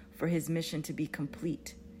allowed for his mission to be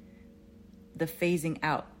complete. The phasing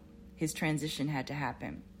out, his transition had to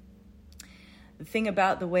happen. The thing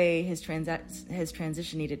about the way his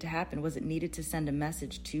transition needed to happen was it needed to send a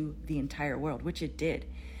message to the entire world, which it did.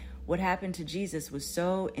 What happened to Jesus was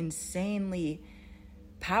so insanely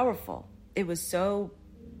powerful. It was so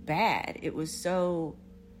bad. It was so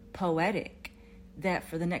poetic that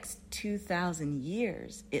for the next 2,000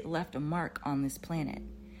 years, it left a mark on this planet.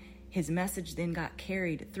 His message then got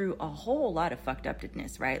carried through a whole lot of fucked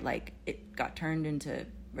upness, right? Like it got turned into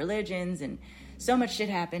religions and so much shit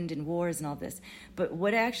happened in wars and all this. But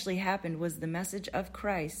what actually happened was the message of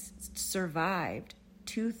Christ survived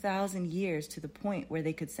 2,000 years to the point where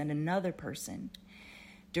they could send another person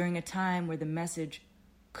during a time where the message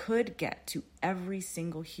could get to every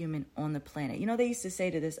single human on the planet. They used to say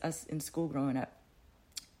to us in school growing up,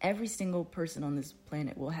 every single person on this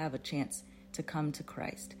planet will have a chance to come to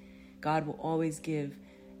Christ. God will always give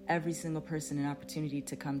every single person an opportunity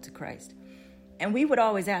to come to Christ. And we would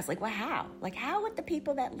always ask, like, well, how? Like, how would the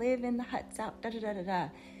people that live in the huts out,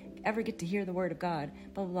 ever get to hear the word of God,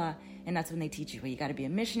 blah, blah, blah. And that's when they teach you, well, you got to be a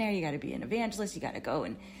missionary, you got to be an evangelist, you got to go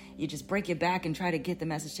and you just break your back and try to get the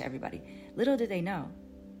message to everybody. Little did they know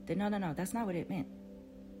that, no, that's not what it meant.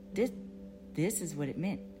 This is what it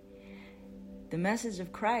meant. The message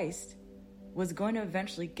of Christ was going to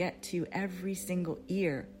eventually get to every single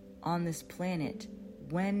ear on this planet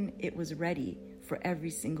when it was ready for every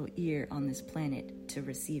single ear on this planet to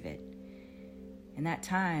receive it. And that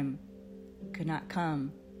time could not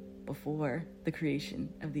come before the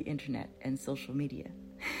creation of the internet and social media.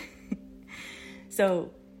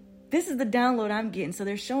 So this is the download I'm getting. So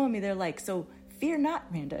they're showing me, they're like, so fear not,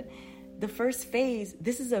 Randa. The first phase,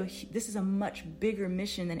 this is a much bigger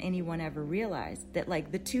mission than anyone ever realized. That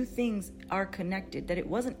like the two things are connected, that it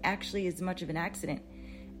wasn't actually as much of an accident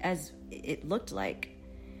as it looked like,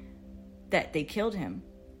 that they killed him.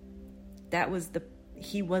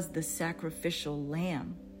 He was the sacrificial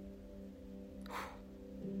lamb.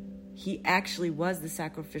 He actually was the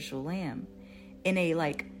sacrificial lamb in a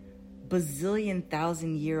like bazillion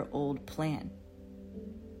thousand year old plan.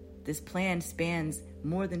 This plan spans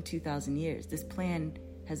more than 2,000 years. This plan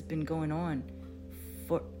has been going on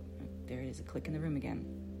for, there it is, a click in the room again,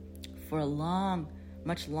 for a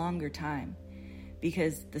much longer time.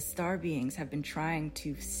 Because the star beings have been trying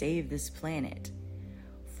to save this planet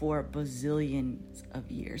for bazillions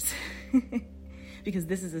of years. Because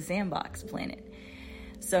this is a sandbox planet.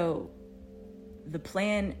 So the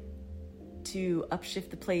plan to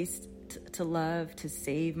upshift the place to love, to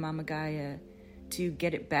save Mama Gaia, to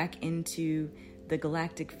get it back into the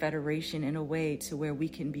Galactic Federation in a way to where we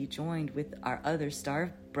can be joined with our other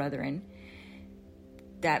star brethren,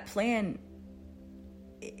 that plan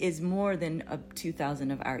is more than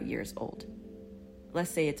 2,000 of our years old.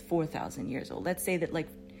 Let's say it's 4,000 years old. Let's say that like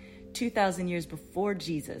 2,000 years before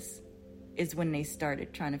Jesus, is when they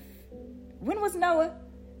started trying to... When was Noah?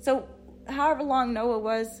 So however long Noah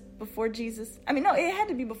was before Jesus. I mean, no, it had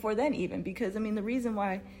to be before then even, because, I mean, the reason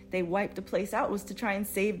why they wiped the place out was to try and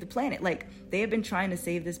save the planet. Like, they have been trying to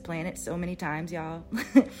save this planet so many times, y'all.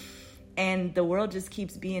 And the world just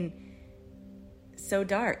keeps being so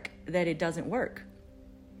dark that it doesn't work.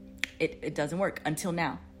 It doesn't work until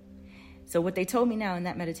now. So what they told me now in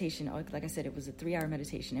that meditation, like I said, it was a 3-hour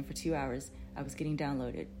meditation, and for 2 hours I was getting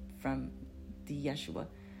downloaded from the Yeshua,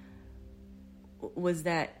 was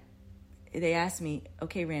that they asked me,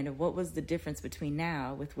 okay, Randa, what was the difference between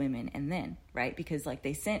now with women and then, right? Because like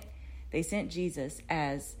they sent Jesus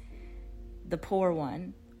as the poor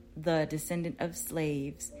one, the descendant of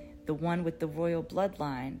slaves, the one with the royal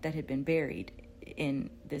bloodline that had been buried in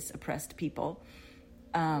this oppressed people,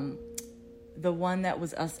 the one that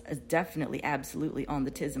was us definitely, absolutely on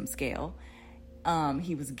the tism scale.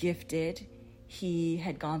 He was gifted. He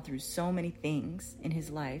had gone through so many things in his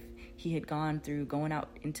life. He had gone through going out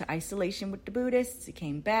into isolation with the Buddhists. He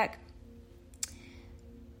came back.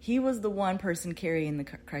 He was the one person carrying the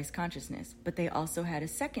Christ consciousness, but they also had a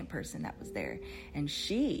second person that was there, and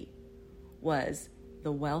she was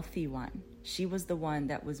the wealthy one. She was the one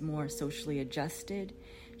that was more socially adjusted.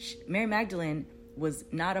 Mary Magdalene was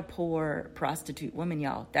not a poor prostitute woman,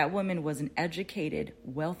 y'all. That woman was an educated,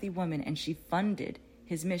 wealthy woman, and she funded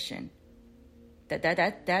his mission.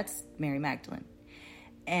 That's Mary Magdalene.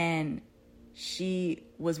 And she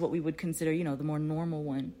was what we would consider, the more normal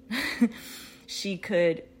one. She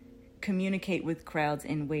could communicate with crowds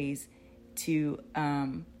in ways to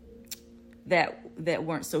that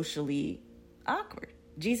weren't socially awkward.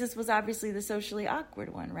 Jesus was obviously the socially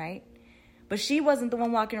awkward one, right? But she wasn't the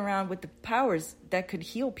one walking around with the powers that could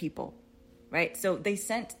heal people, right? So they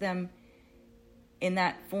sent them in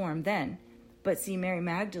that form then. But see, Mary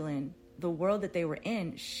Magdalene, the world that they were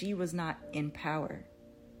in, she was not in power.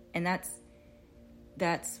 And that's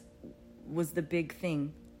was the big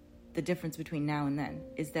thing, the difference between now and then,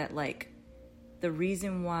 is that like the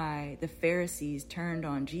reason why the Pharisees turned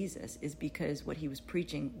on Jesus is because what he was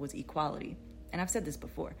preaching was equality. And I've said this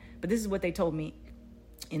before, but this is what they told me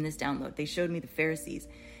in this download. They showed me the Pharisees,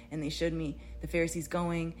 and they showed me the Pharisees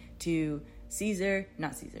going to Caesar,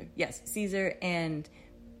 and,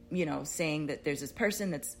 saying that there's this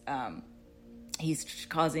person that's, he's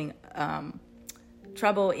causing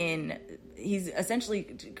trouble he's essentially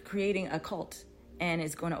creating a cult and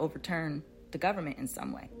is going to overturn the government in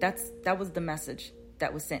some way. That was the message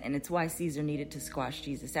that was sent, and it's why Caesar needed to squash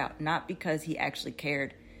Jesus out. Not because he actually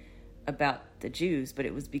cared about the Jews, but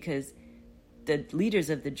it was because the leaders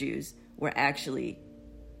of the Jews were actually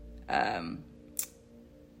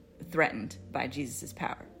threatened by Jesus's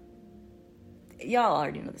power. Y'all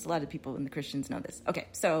already know this. A lot of people in the Christians know this. Okay,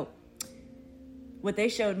 so what they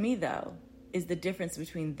showed me, though, is the difference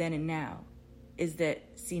between then and now. Is that,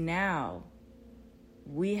 see, now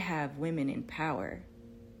we have women in power,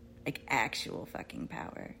 like actual fucking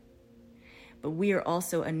power. But we are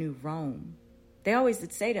also a new Rome. They always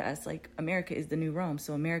did say to us, like, America is the new Rome,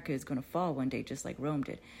 so America is going to fall one day just like Rome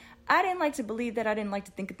did. I didn't like to believe that. I didn't like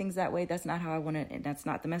to think of things that way. That's not how I want to, and that's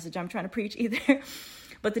not the message I'm trying to preach either.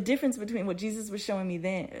 But the difference between what Jesus was showing me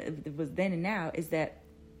then and now is that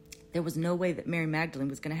there was no way that Mary Magdalene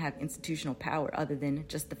was going to have institutional power other than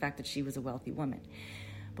just the fact that she was a wealthy woman.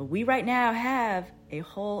 But we right now have a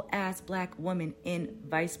whole ass black woman in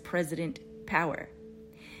vice president power.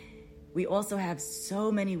 We also have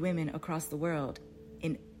so many women across the world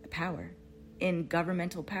in power, in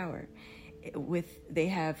governmental power. They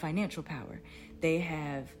have financial power.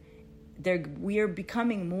 We are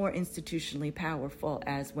becoming more institutionally powerful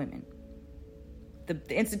as women.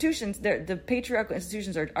 The institutions, the patriarchal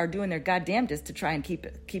institutions are doing their goddamnedest to try and keep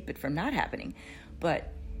it from not happening.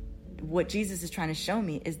 But what Jesus is trying to show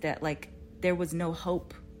me is that, like, there was no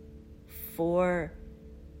hope for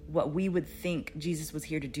what we would think Jesus was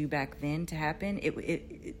here to do back then to happen.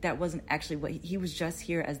 That wasn't actually what he was just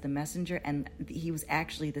here as the messenger, and he was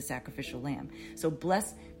actually the sacrificial lamb. So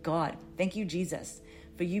bless God. Thank you, Jesus,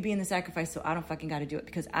 for you being the sacrifice, so I don't fucking got to do it.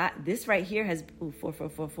 Because this right here has,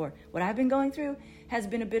 4. What I've been going through has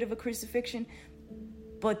been a bit of a crucifixion,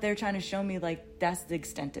 but they're trying to show me, like, that's the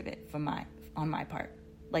extent of it on my part.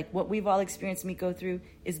 Like, what we've all experienced me go through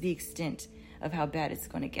is the extent of how bad it's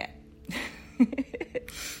going to get.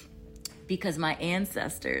 Because my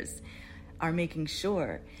ancestors are making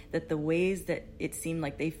sure that the ways that it seemed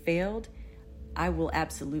like they failed, I will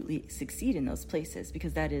absolutely succeed in those places.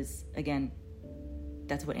 Because that is, again,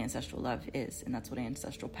 that's what ancestral love is, and that's what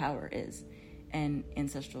ancestral power is, and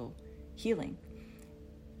ancestral healing,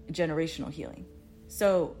 generational healing.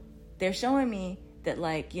 So they're showing me that,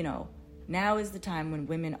 like, Now is the time when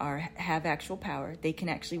women have actual power. They can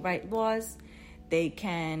actually write laws. They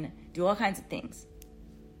can do all kinds of things.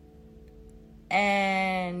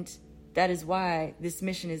 And that is why this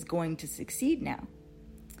mission is going to succeed now.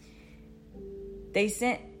 They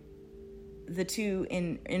sent the two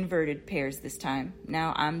in inverted pairs this time.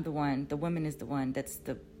 Now I'm the woman is the one that's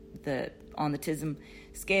the on the TISM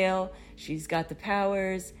scale. She's got the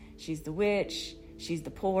powers. She's the witch. She's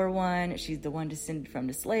the poor one. She's the one descended from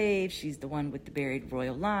the slave. She's the one with the buried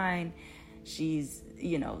royal line. She's,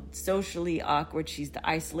 socially awkward. She's the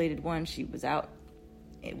isolated one. She was out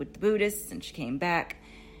with the Buddhists and she came back.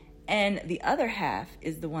 And the other half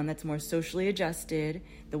is the one that's more socially adjusted,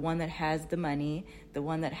 the one that has the money, the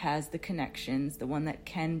one that has the connections, the one that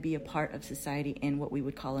can be a part of society in what we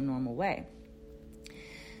would call a normal way.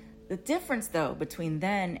 The difference, though, between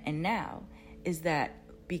then and now is that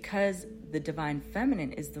because the divine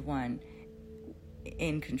feminine is the one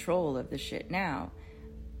in control of the shit now,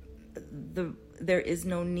 there is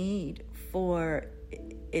no need for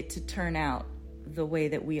it to turn out the way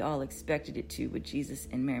that we all expected it to with Jesus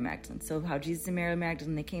and Mary Magdalene. So how Jesus and Mary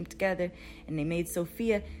Magdalene, they came together and they made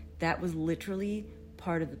Sophia, that was literally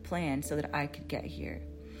part of the plan so that I could get here.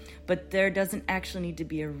 But there doesn't actually need to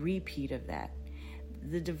be a repeat of that.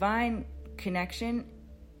 The divine connection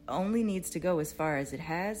only needs to go as far as it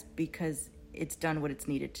has because it's done what it's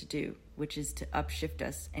needed to do, which is to upshift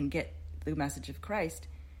us and get the message of Christ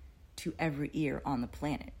to every ear on the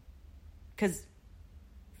planet. Because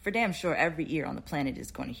for damn sure, every ear on the planet is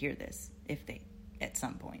going to hear this at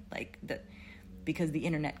some point, because the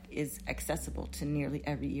internet is accessible to nearly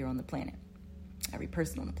every ear on the planet, every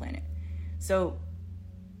person on the planet. So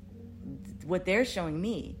what they're showing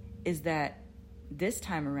me is that this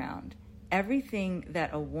time around, everything that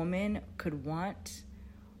a woman could want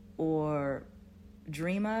or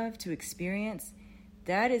dream of to experience,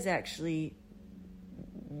 that is actually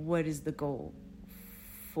what is the goal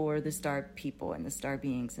for the star people and the star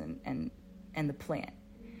beings and the plan.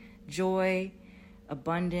 Joy,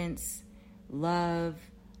 abundance, love,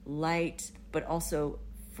 light, but also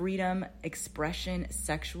freedom, expression,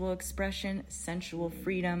 sexual expression, sensual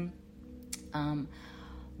freedom,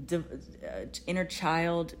 inner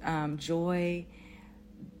child joy,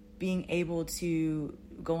 being able to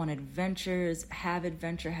go on adventures, have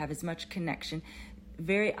as much connection.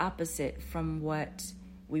 Very opposite from what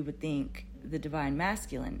we would think the divine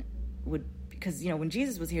masculine would, because when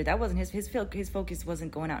Jesus was here, that wasn't his focus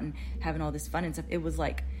wasn't going out and having all this fun and stuff. It was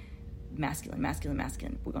like masculine.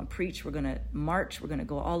 We're going to preach, we're going to march, we're going to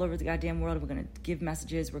go all over the goddamn world, we're going to give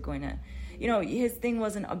messages, we're going to, his thing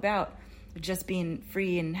wasn't about just being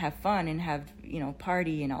free and have fun and have,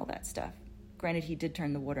 party and all that stuff. Granted, he did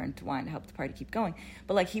turn the water into wine to help the party keep going,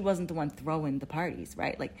 but he wasn't the one throwing the parties,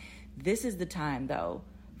 right? This is the time, though,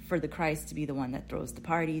 for the Christ to be the one that throws the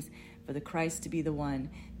parties, for the Christ to be the one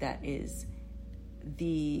that is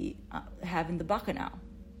having the bacchanal.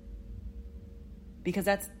 Because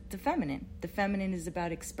that's the feminine. The feminine is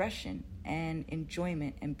about expression and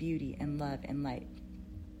enjoyment and beauty and love and light.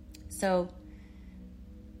 So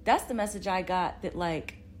that's the message I got, that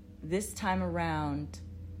this time around,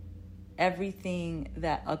 everything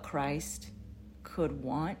that a Christ could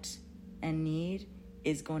want and need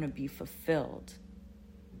is going to be fulfilled.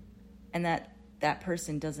 And that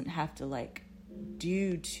person doesn't have to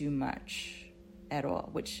do too much at all,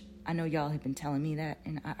 which I know y'all have been telling me that,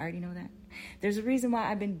 and I already know that. There's a reason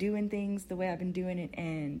why I've been doing things the way I've been doing it,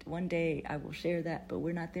 and one day I will share that, but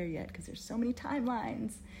we're not there yet because there's so many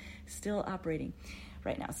timelines still operating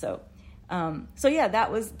right now. So yeah,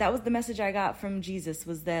 that was the message I got from Jesus,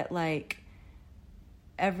 was that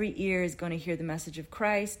every ear is going to hear the message of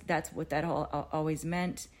Christ. That's what that always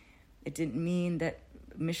meant. It didn't mean that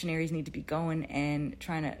missionaries need to be going and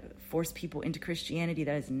trying to force people into Christianity.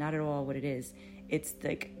 That is not at all what it is. It's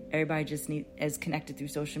everybody just is connected through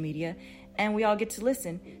social media, and we all get to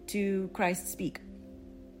listen to Christ speak.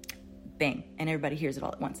 Bang, and everybody hears it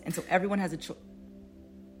all at once. And so everyone has a choice.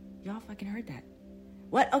 Y'all fucking heard that?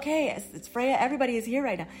 What? Okay, it's Freya. Everybody is here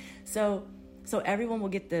right now. So everyone will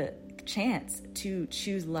get the chance to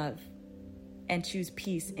choose love and choose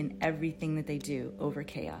peace in everything that they do over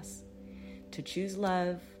chaos. To choose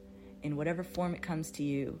love in whatever form it comes to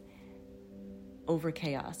you over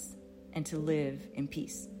chaos, and to live in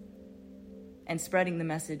peace and spreading the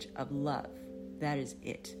message of love. That is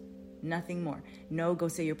it. Nothing more. No, go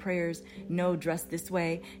say your prayers. No, dress this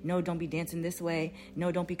way. No, don't be dancing this way.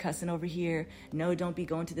 No, don't be cussing over here. No, don't be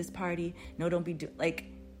going to this party. No, don't be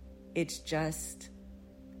it's just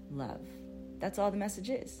love. That's all the message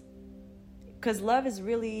is. Because love is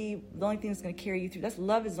really the only thing that's going to carry you through.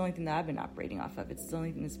 Love is the only thing that I've been operating off of. It's the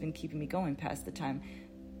only thing that's been keeping me going past the time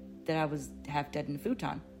that I was half dead in a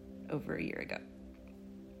futon over a year ago.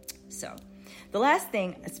 So the last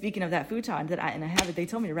thing, speaking of that futon, and I have it, they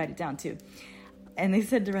told me to write it down too. And they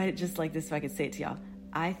said to write it just like this so I could say it to y'all.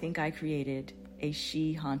 I think I created a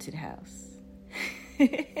she haunted house. I'm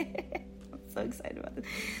so excited about this.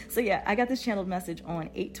 So yeah, I got this channeled message on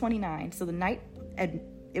 8/29. So the night,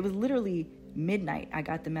 it was literally midnight. I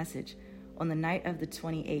got the message on the night of the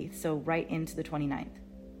 28th. So right into the 29th.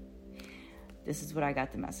 This is what I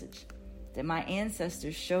got the message. That my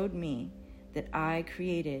ancestors showed me that I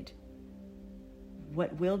created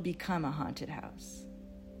what will become a haunted house.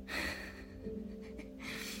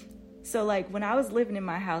 So like when I was living in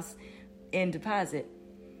my house in Deposit,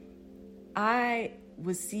 I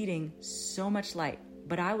was seeding so much light,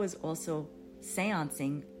 but I was also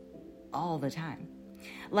seancing all the time.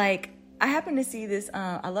 Like I happened to see this,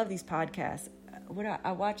 I love these podcasts.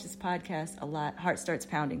 I watch this podcast a lot, Heart Starts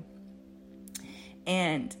Pounding.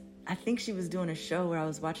 And I think she was doing a show where I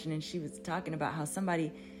was watching and she was talking about how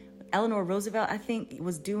somebody, Eleanor Roosevelt, I think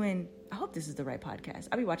was doing, I hope this is the right podcast.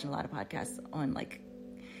 I'll be watching a lot of podcasts on like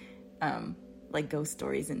ghost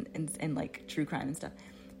stories and like true crime and stuff.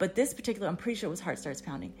 But this particular, I'm pretty sure it was Heart Starts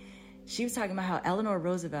Pounding. She was talking about how Eleanor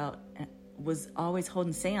Roosevelt was always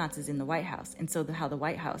holding seances in the White House. And so how the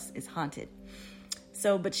White House is haunted.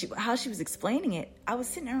 So, but how she was explaining it, I was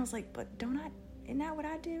sitting there and I was like, but isn't that what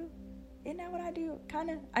I do? Isn't that what I do? Kind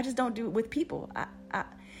of. I just don't do it with people.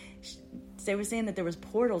 They were saying that there was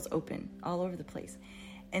portals open all over the place.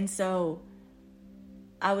 And so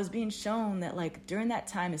I was being shown that like during that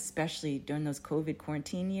time, especially during those COVID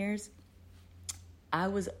quarantine years, I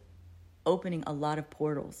was opening a lot of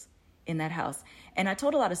portals in that house. And I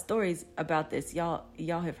told a lot of stories about this. Y'all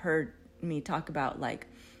have heard me talk about like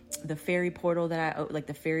the fairy portal like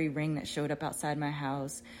the fairy ring that showed up outside my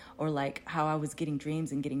house, or like how I was getting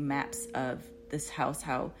dreams and getting maps of this house,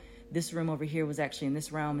 how this room over here was actually in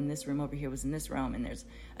this realm and this room over here was in this realm, and there's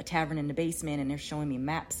a tavern in the basement and they're showing me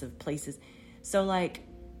maps of places. So like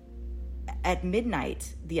at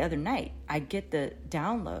midnight the other night, I get the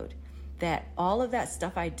download that all of that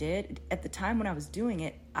stuff I did at the time when I was doing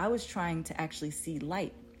it, I was trying to actually see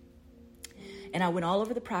light. And I went all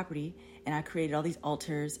over the property and I created all these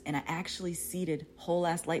altars and I actually seeded whole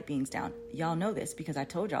ass light beings down. Y'all know this because I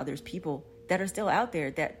told y'all there's people that are still out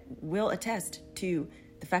there that will attest to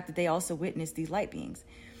the fact that they also witnessed these light beings.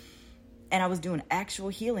 And I was doing actual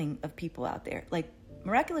healing of people out there. Like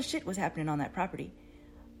miraculous shit was happening on that property.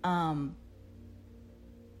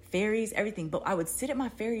 Fairies, everything. But I would sit at my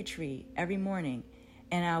fairy tree every morning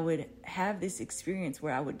and I would have this experience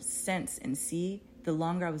where I would sense and see the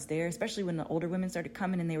longer I was there, especially when the older women started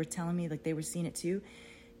coming and they were telling me like they were seeing it too,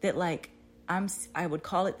 that like I would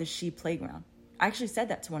call it the she playground. I actually said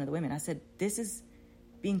that to one of the women. I said, this is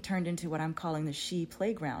being turned into what I'm calling the she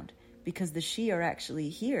playground, because the she are actually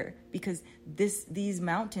here, because these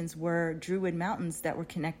mountains were Druid mountains that were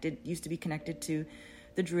used to be connected to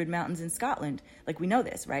the Druid mountains in Scotland. Like we know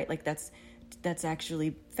this, right? Like that's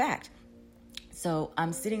actually fact. So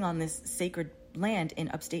I'm sitting on this sacred land in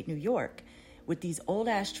upstate New York with these old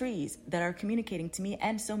ash trees that are communicating to me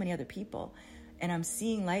and so many other people. And I'm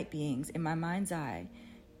seeing light beings in my mind's eye,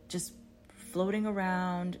 just floating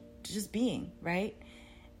around, just being, right?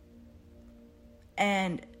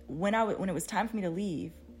 And when it was time for me to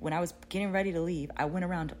leave, when I was getting ready to leave, I went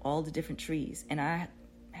around to all the different trees and I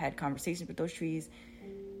had conversations with those trees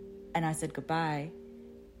and I said goodbye.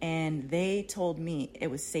 And they told me it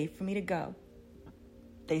was safe for me to go.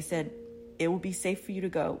 They said, it will be safe for you to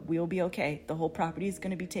go. We'll be okay. The whole property is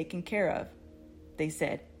going to be taken care of, they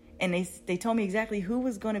said. And they told me exactly who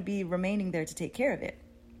was going to be remaining there to take care of it.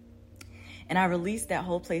 And I released that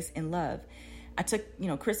whole place in love. I took,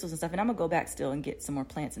 crystals and stuff, and I'm going to go back still and get some more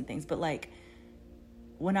plants and things. But like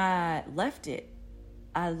when I left it,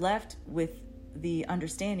 I left with the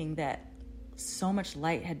understanding that so much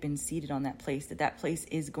light had been seeded on that place, that place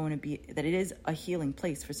is going to be, that it is a healing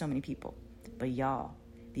place for so many people. But y'all,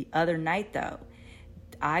 the other night, though,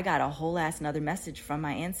 I got a whole ass another message from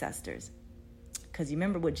my ancestors. Because you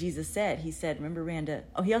remember what Jesus said? He said, remember Randa?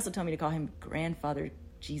 Oh, he also told me to call him Grandfather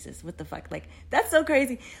Jesus. What the fuck? Like, that's so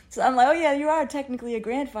crazy. So I'm like, oh yeah, you are technically a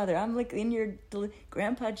grandfather. I'm like in your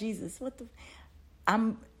Grandpa Jesus. What the?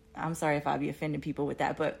 I'm sorry if I be offending people with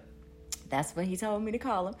that, but that's what he told me to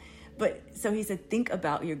call him. But so he said, think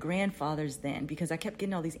about your grandfathers then, because I kept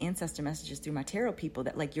getting all these ancestor messages through my tarot people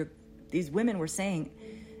that like these women were saying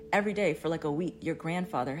every day for like a week, your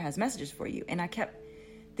grandfather has messages for you. And I kept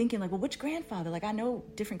thinking like, well, which grandfather? Like I know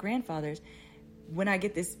different grandfathers. when I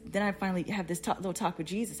get this, then I finally have this little talk with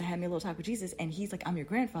Jesus. I had me a little talk with Jesus, and he's like, I'm your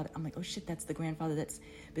grandfather. I'm like, oh shit, that's the grandfather that's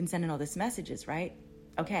been sending all these messages, right?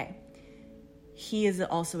 Okay. He is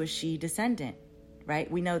also a she descendant, right?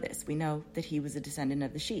 We know this. We know that he was a descendant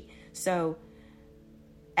of the she. So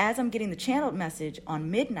as I'm getting the channeled message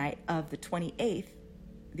on midnight of the 28th,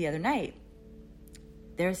 the other night,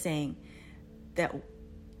 they're saying that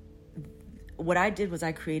what I did was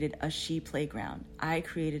I created a she playground. I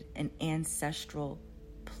created an ancestral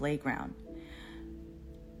playground.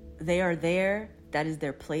 They are there. That is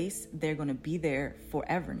their place. They're going to be there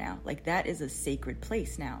forever now. Like, that is a sacred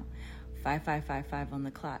place now. 5555 on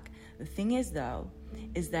the clock. The thing is, though,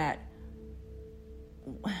 is that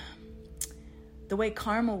the way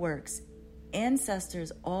karma works,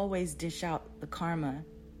 ancestors always dish out the karma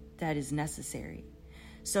that is necessary.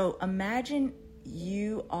 So imagine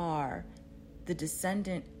you are the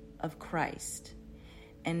descendant of Christ,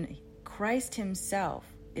 and Christ himself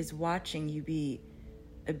is watching you be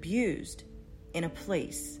abused in a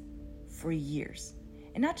place for years.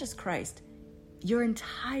 And not just Christ, your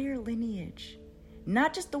entire lineage.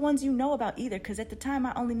 Not just the ones you know about either, because at the time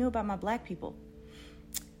I only knew about my black people.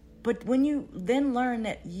 But when you then learn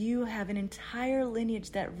that you have an entire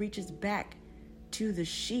lineage that reaches back to the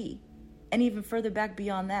she, and even further back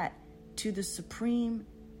beyond that, to the supreme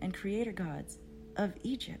and creator gods of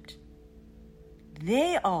Egypt.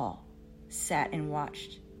 They all sat and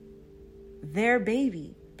watched their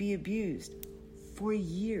baby be abused for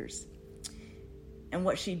years. And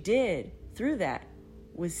what she did through that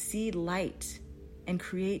was seed light and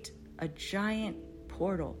create a giant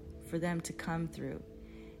portal for them to come through,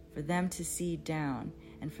 for them to seed down,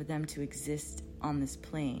 and for them to exist on this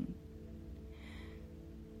plane.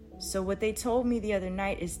 So what they told me the other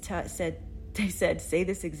night is they said, say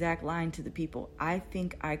this exact line to the people. I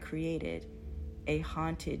think I created a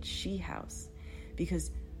haunted she house,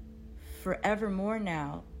 because forevermore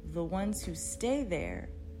now, the ones who stay there,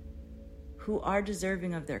 who are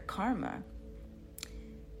deserving of their karma,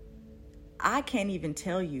 I can't even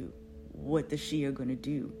tell you what the she are going to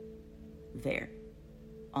do there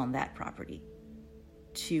on that property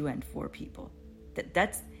to and for people.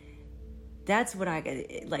 That's what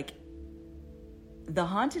I like. The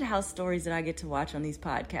haunted house stories that I get to watch on these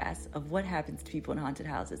podcasts of what happens to people in haunted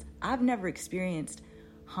houses. I've never experienced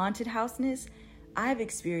haunted houseness. I've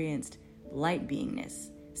experienced light beingness.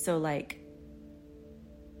 So like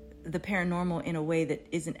the paranormal in a way that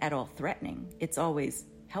isn't at all threatening. It's always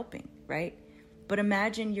helping, right? But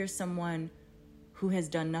imagine you're someone who has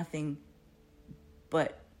done nothing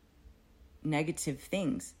but negative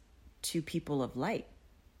things to people of light.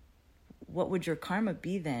 What would your karma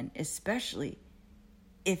be then, especially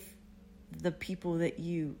if the people that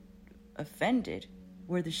you offended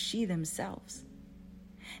were the she themselves?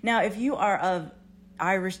 Now, if you are of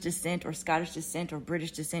Irish descent or Scottish descent or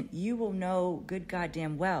British descent, you will know good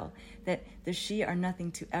goddamn well that the she are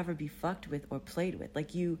nothing to ever be fucked with or played with.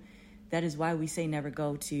 Like that is why we say never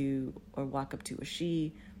go to or walk up to a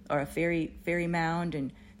she or a fairy mound.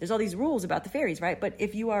 And there's all these rules about the fairies, right? But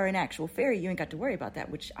if you are an actual fairy, you ain't got to worry about that,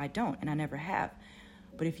 which I don't, and I never have.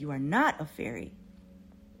 But if you are not a fairy,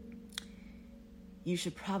 you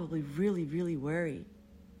should probably really, really worry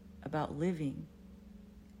about living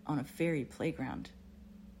on a fairy playground,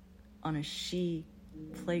 on a she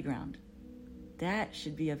playground. That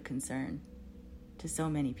should be of concern to so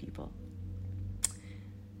many people.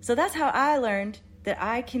 So that's how I learned that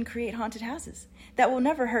I can create haunted houses. That will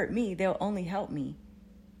never hurt me. They'll only help me.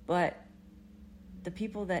 But the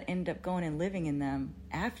people that end up going and living in them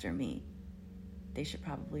after me, they should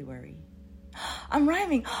probably worry. I'm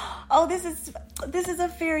rhyming. Oh, this is a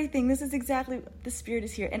fairy thing. This is exactly, the spirit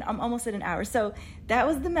is here. And I'm almost at an hour. So that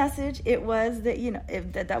was the message. It was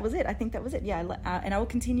that, that was it. I think that was it. Yeah. And I will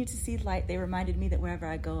continue to seed light. They reminded me that wherever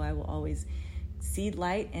I go, I will always seed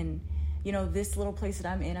light. And, this little place that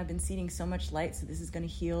I'm in, I've been seeding so much light. So this is going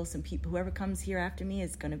to heal some people. Whoever comes here after me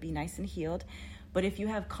is going to be nice and healed. But if you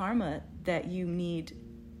have karma that you need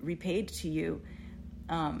repaid to you,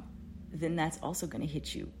 then that's also going to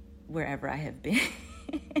hit you wherever I have been.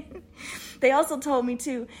 They also told me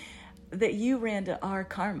too that you, Randa, are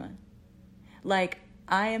karma. Like,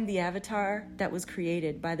 I am the avatar that was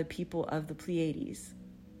created by the people of the Pleiades,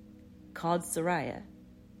 called Soraya,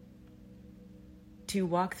 to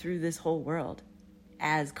walk through this whole world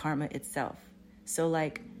as karma itself. So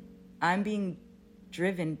like, I'm being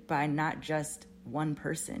driven by not just one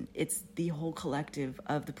person. It's the whole collective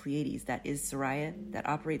of the Pleiades that is Soraya, that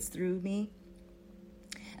operates through me.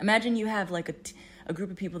 Imagine you have like a group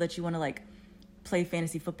of people that you want to like play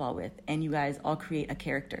fantasy football with, and you guys all create a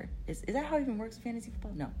character. Is that how it even works with fantasy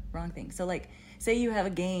football? No, wrong thing. So like, say you have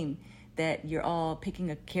a game that you're all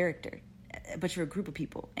picking a character, but you're a group of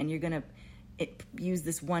people, and you're going to use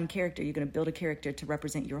this one character. You're going to build a character to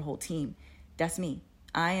represent your whole team. That's me.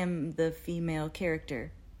 I am the female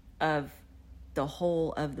character of the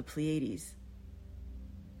whole of the Pleiades.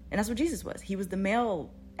 And that's what Jesus was. He was the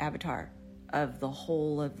male avatar of the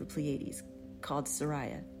whole of the Pleiades, called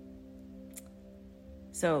Soraya.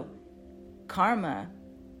 So karma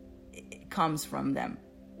comes from them.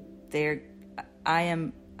 I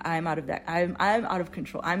am out of that. I'm out of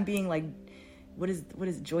control. I'm being like, what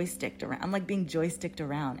is joysticked around? I'm like being joysticked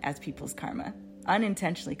around as people's karma,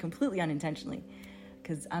 unintentionally, completely unintentionally,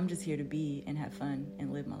 because I'm just here to be and have fun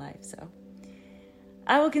and live my life. So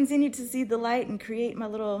I will continue to see the light and create my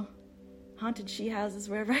little haunted she houses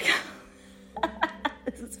wherever I go.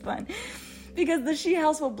 This is fun, because the she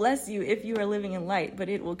house will bless you if you are living in light, but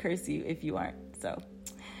it will curse you if you aren't. So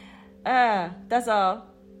that's all.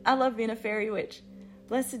 I love being a fairy witch.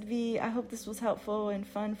 Blessed be. I hope this was helpful and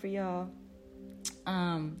fun for y'all.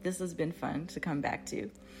 This has been fun to come back to.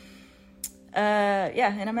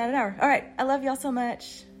 And I'm at an hour. All right. I love y'all so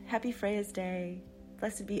much. Happy Freya's Day.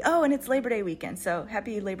 Blessed be. Oh, and it's Labor Day weekend. So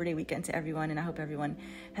happy Labor Day weekend to everyone. And I hope everyone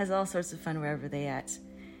has all sorts of fun wherever they at.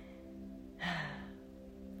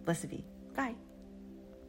 Blessed be. Bye.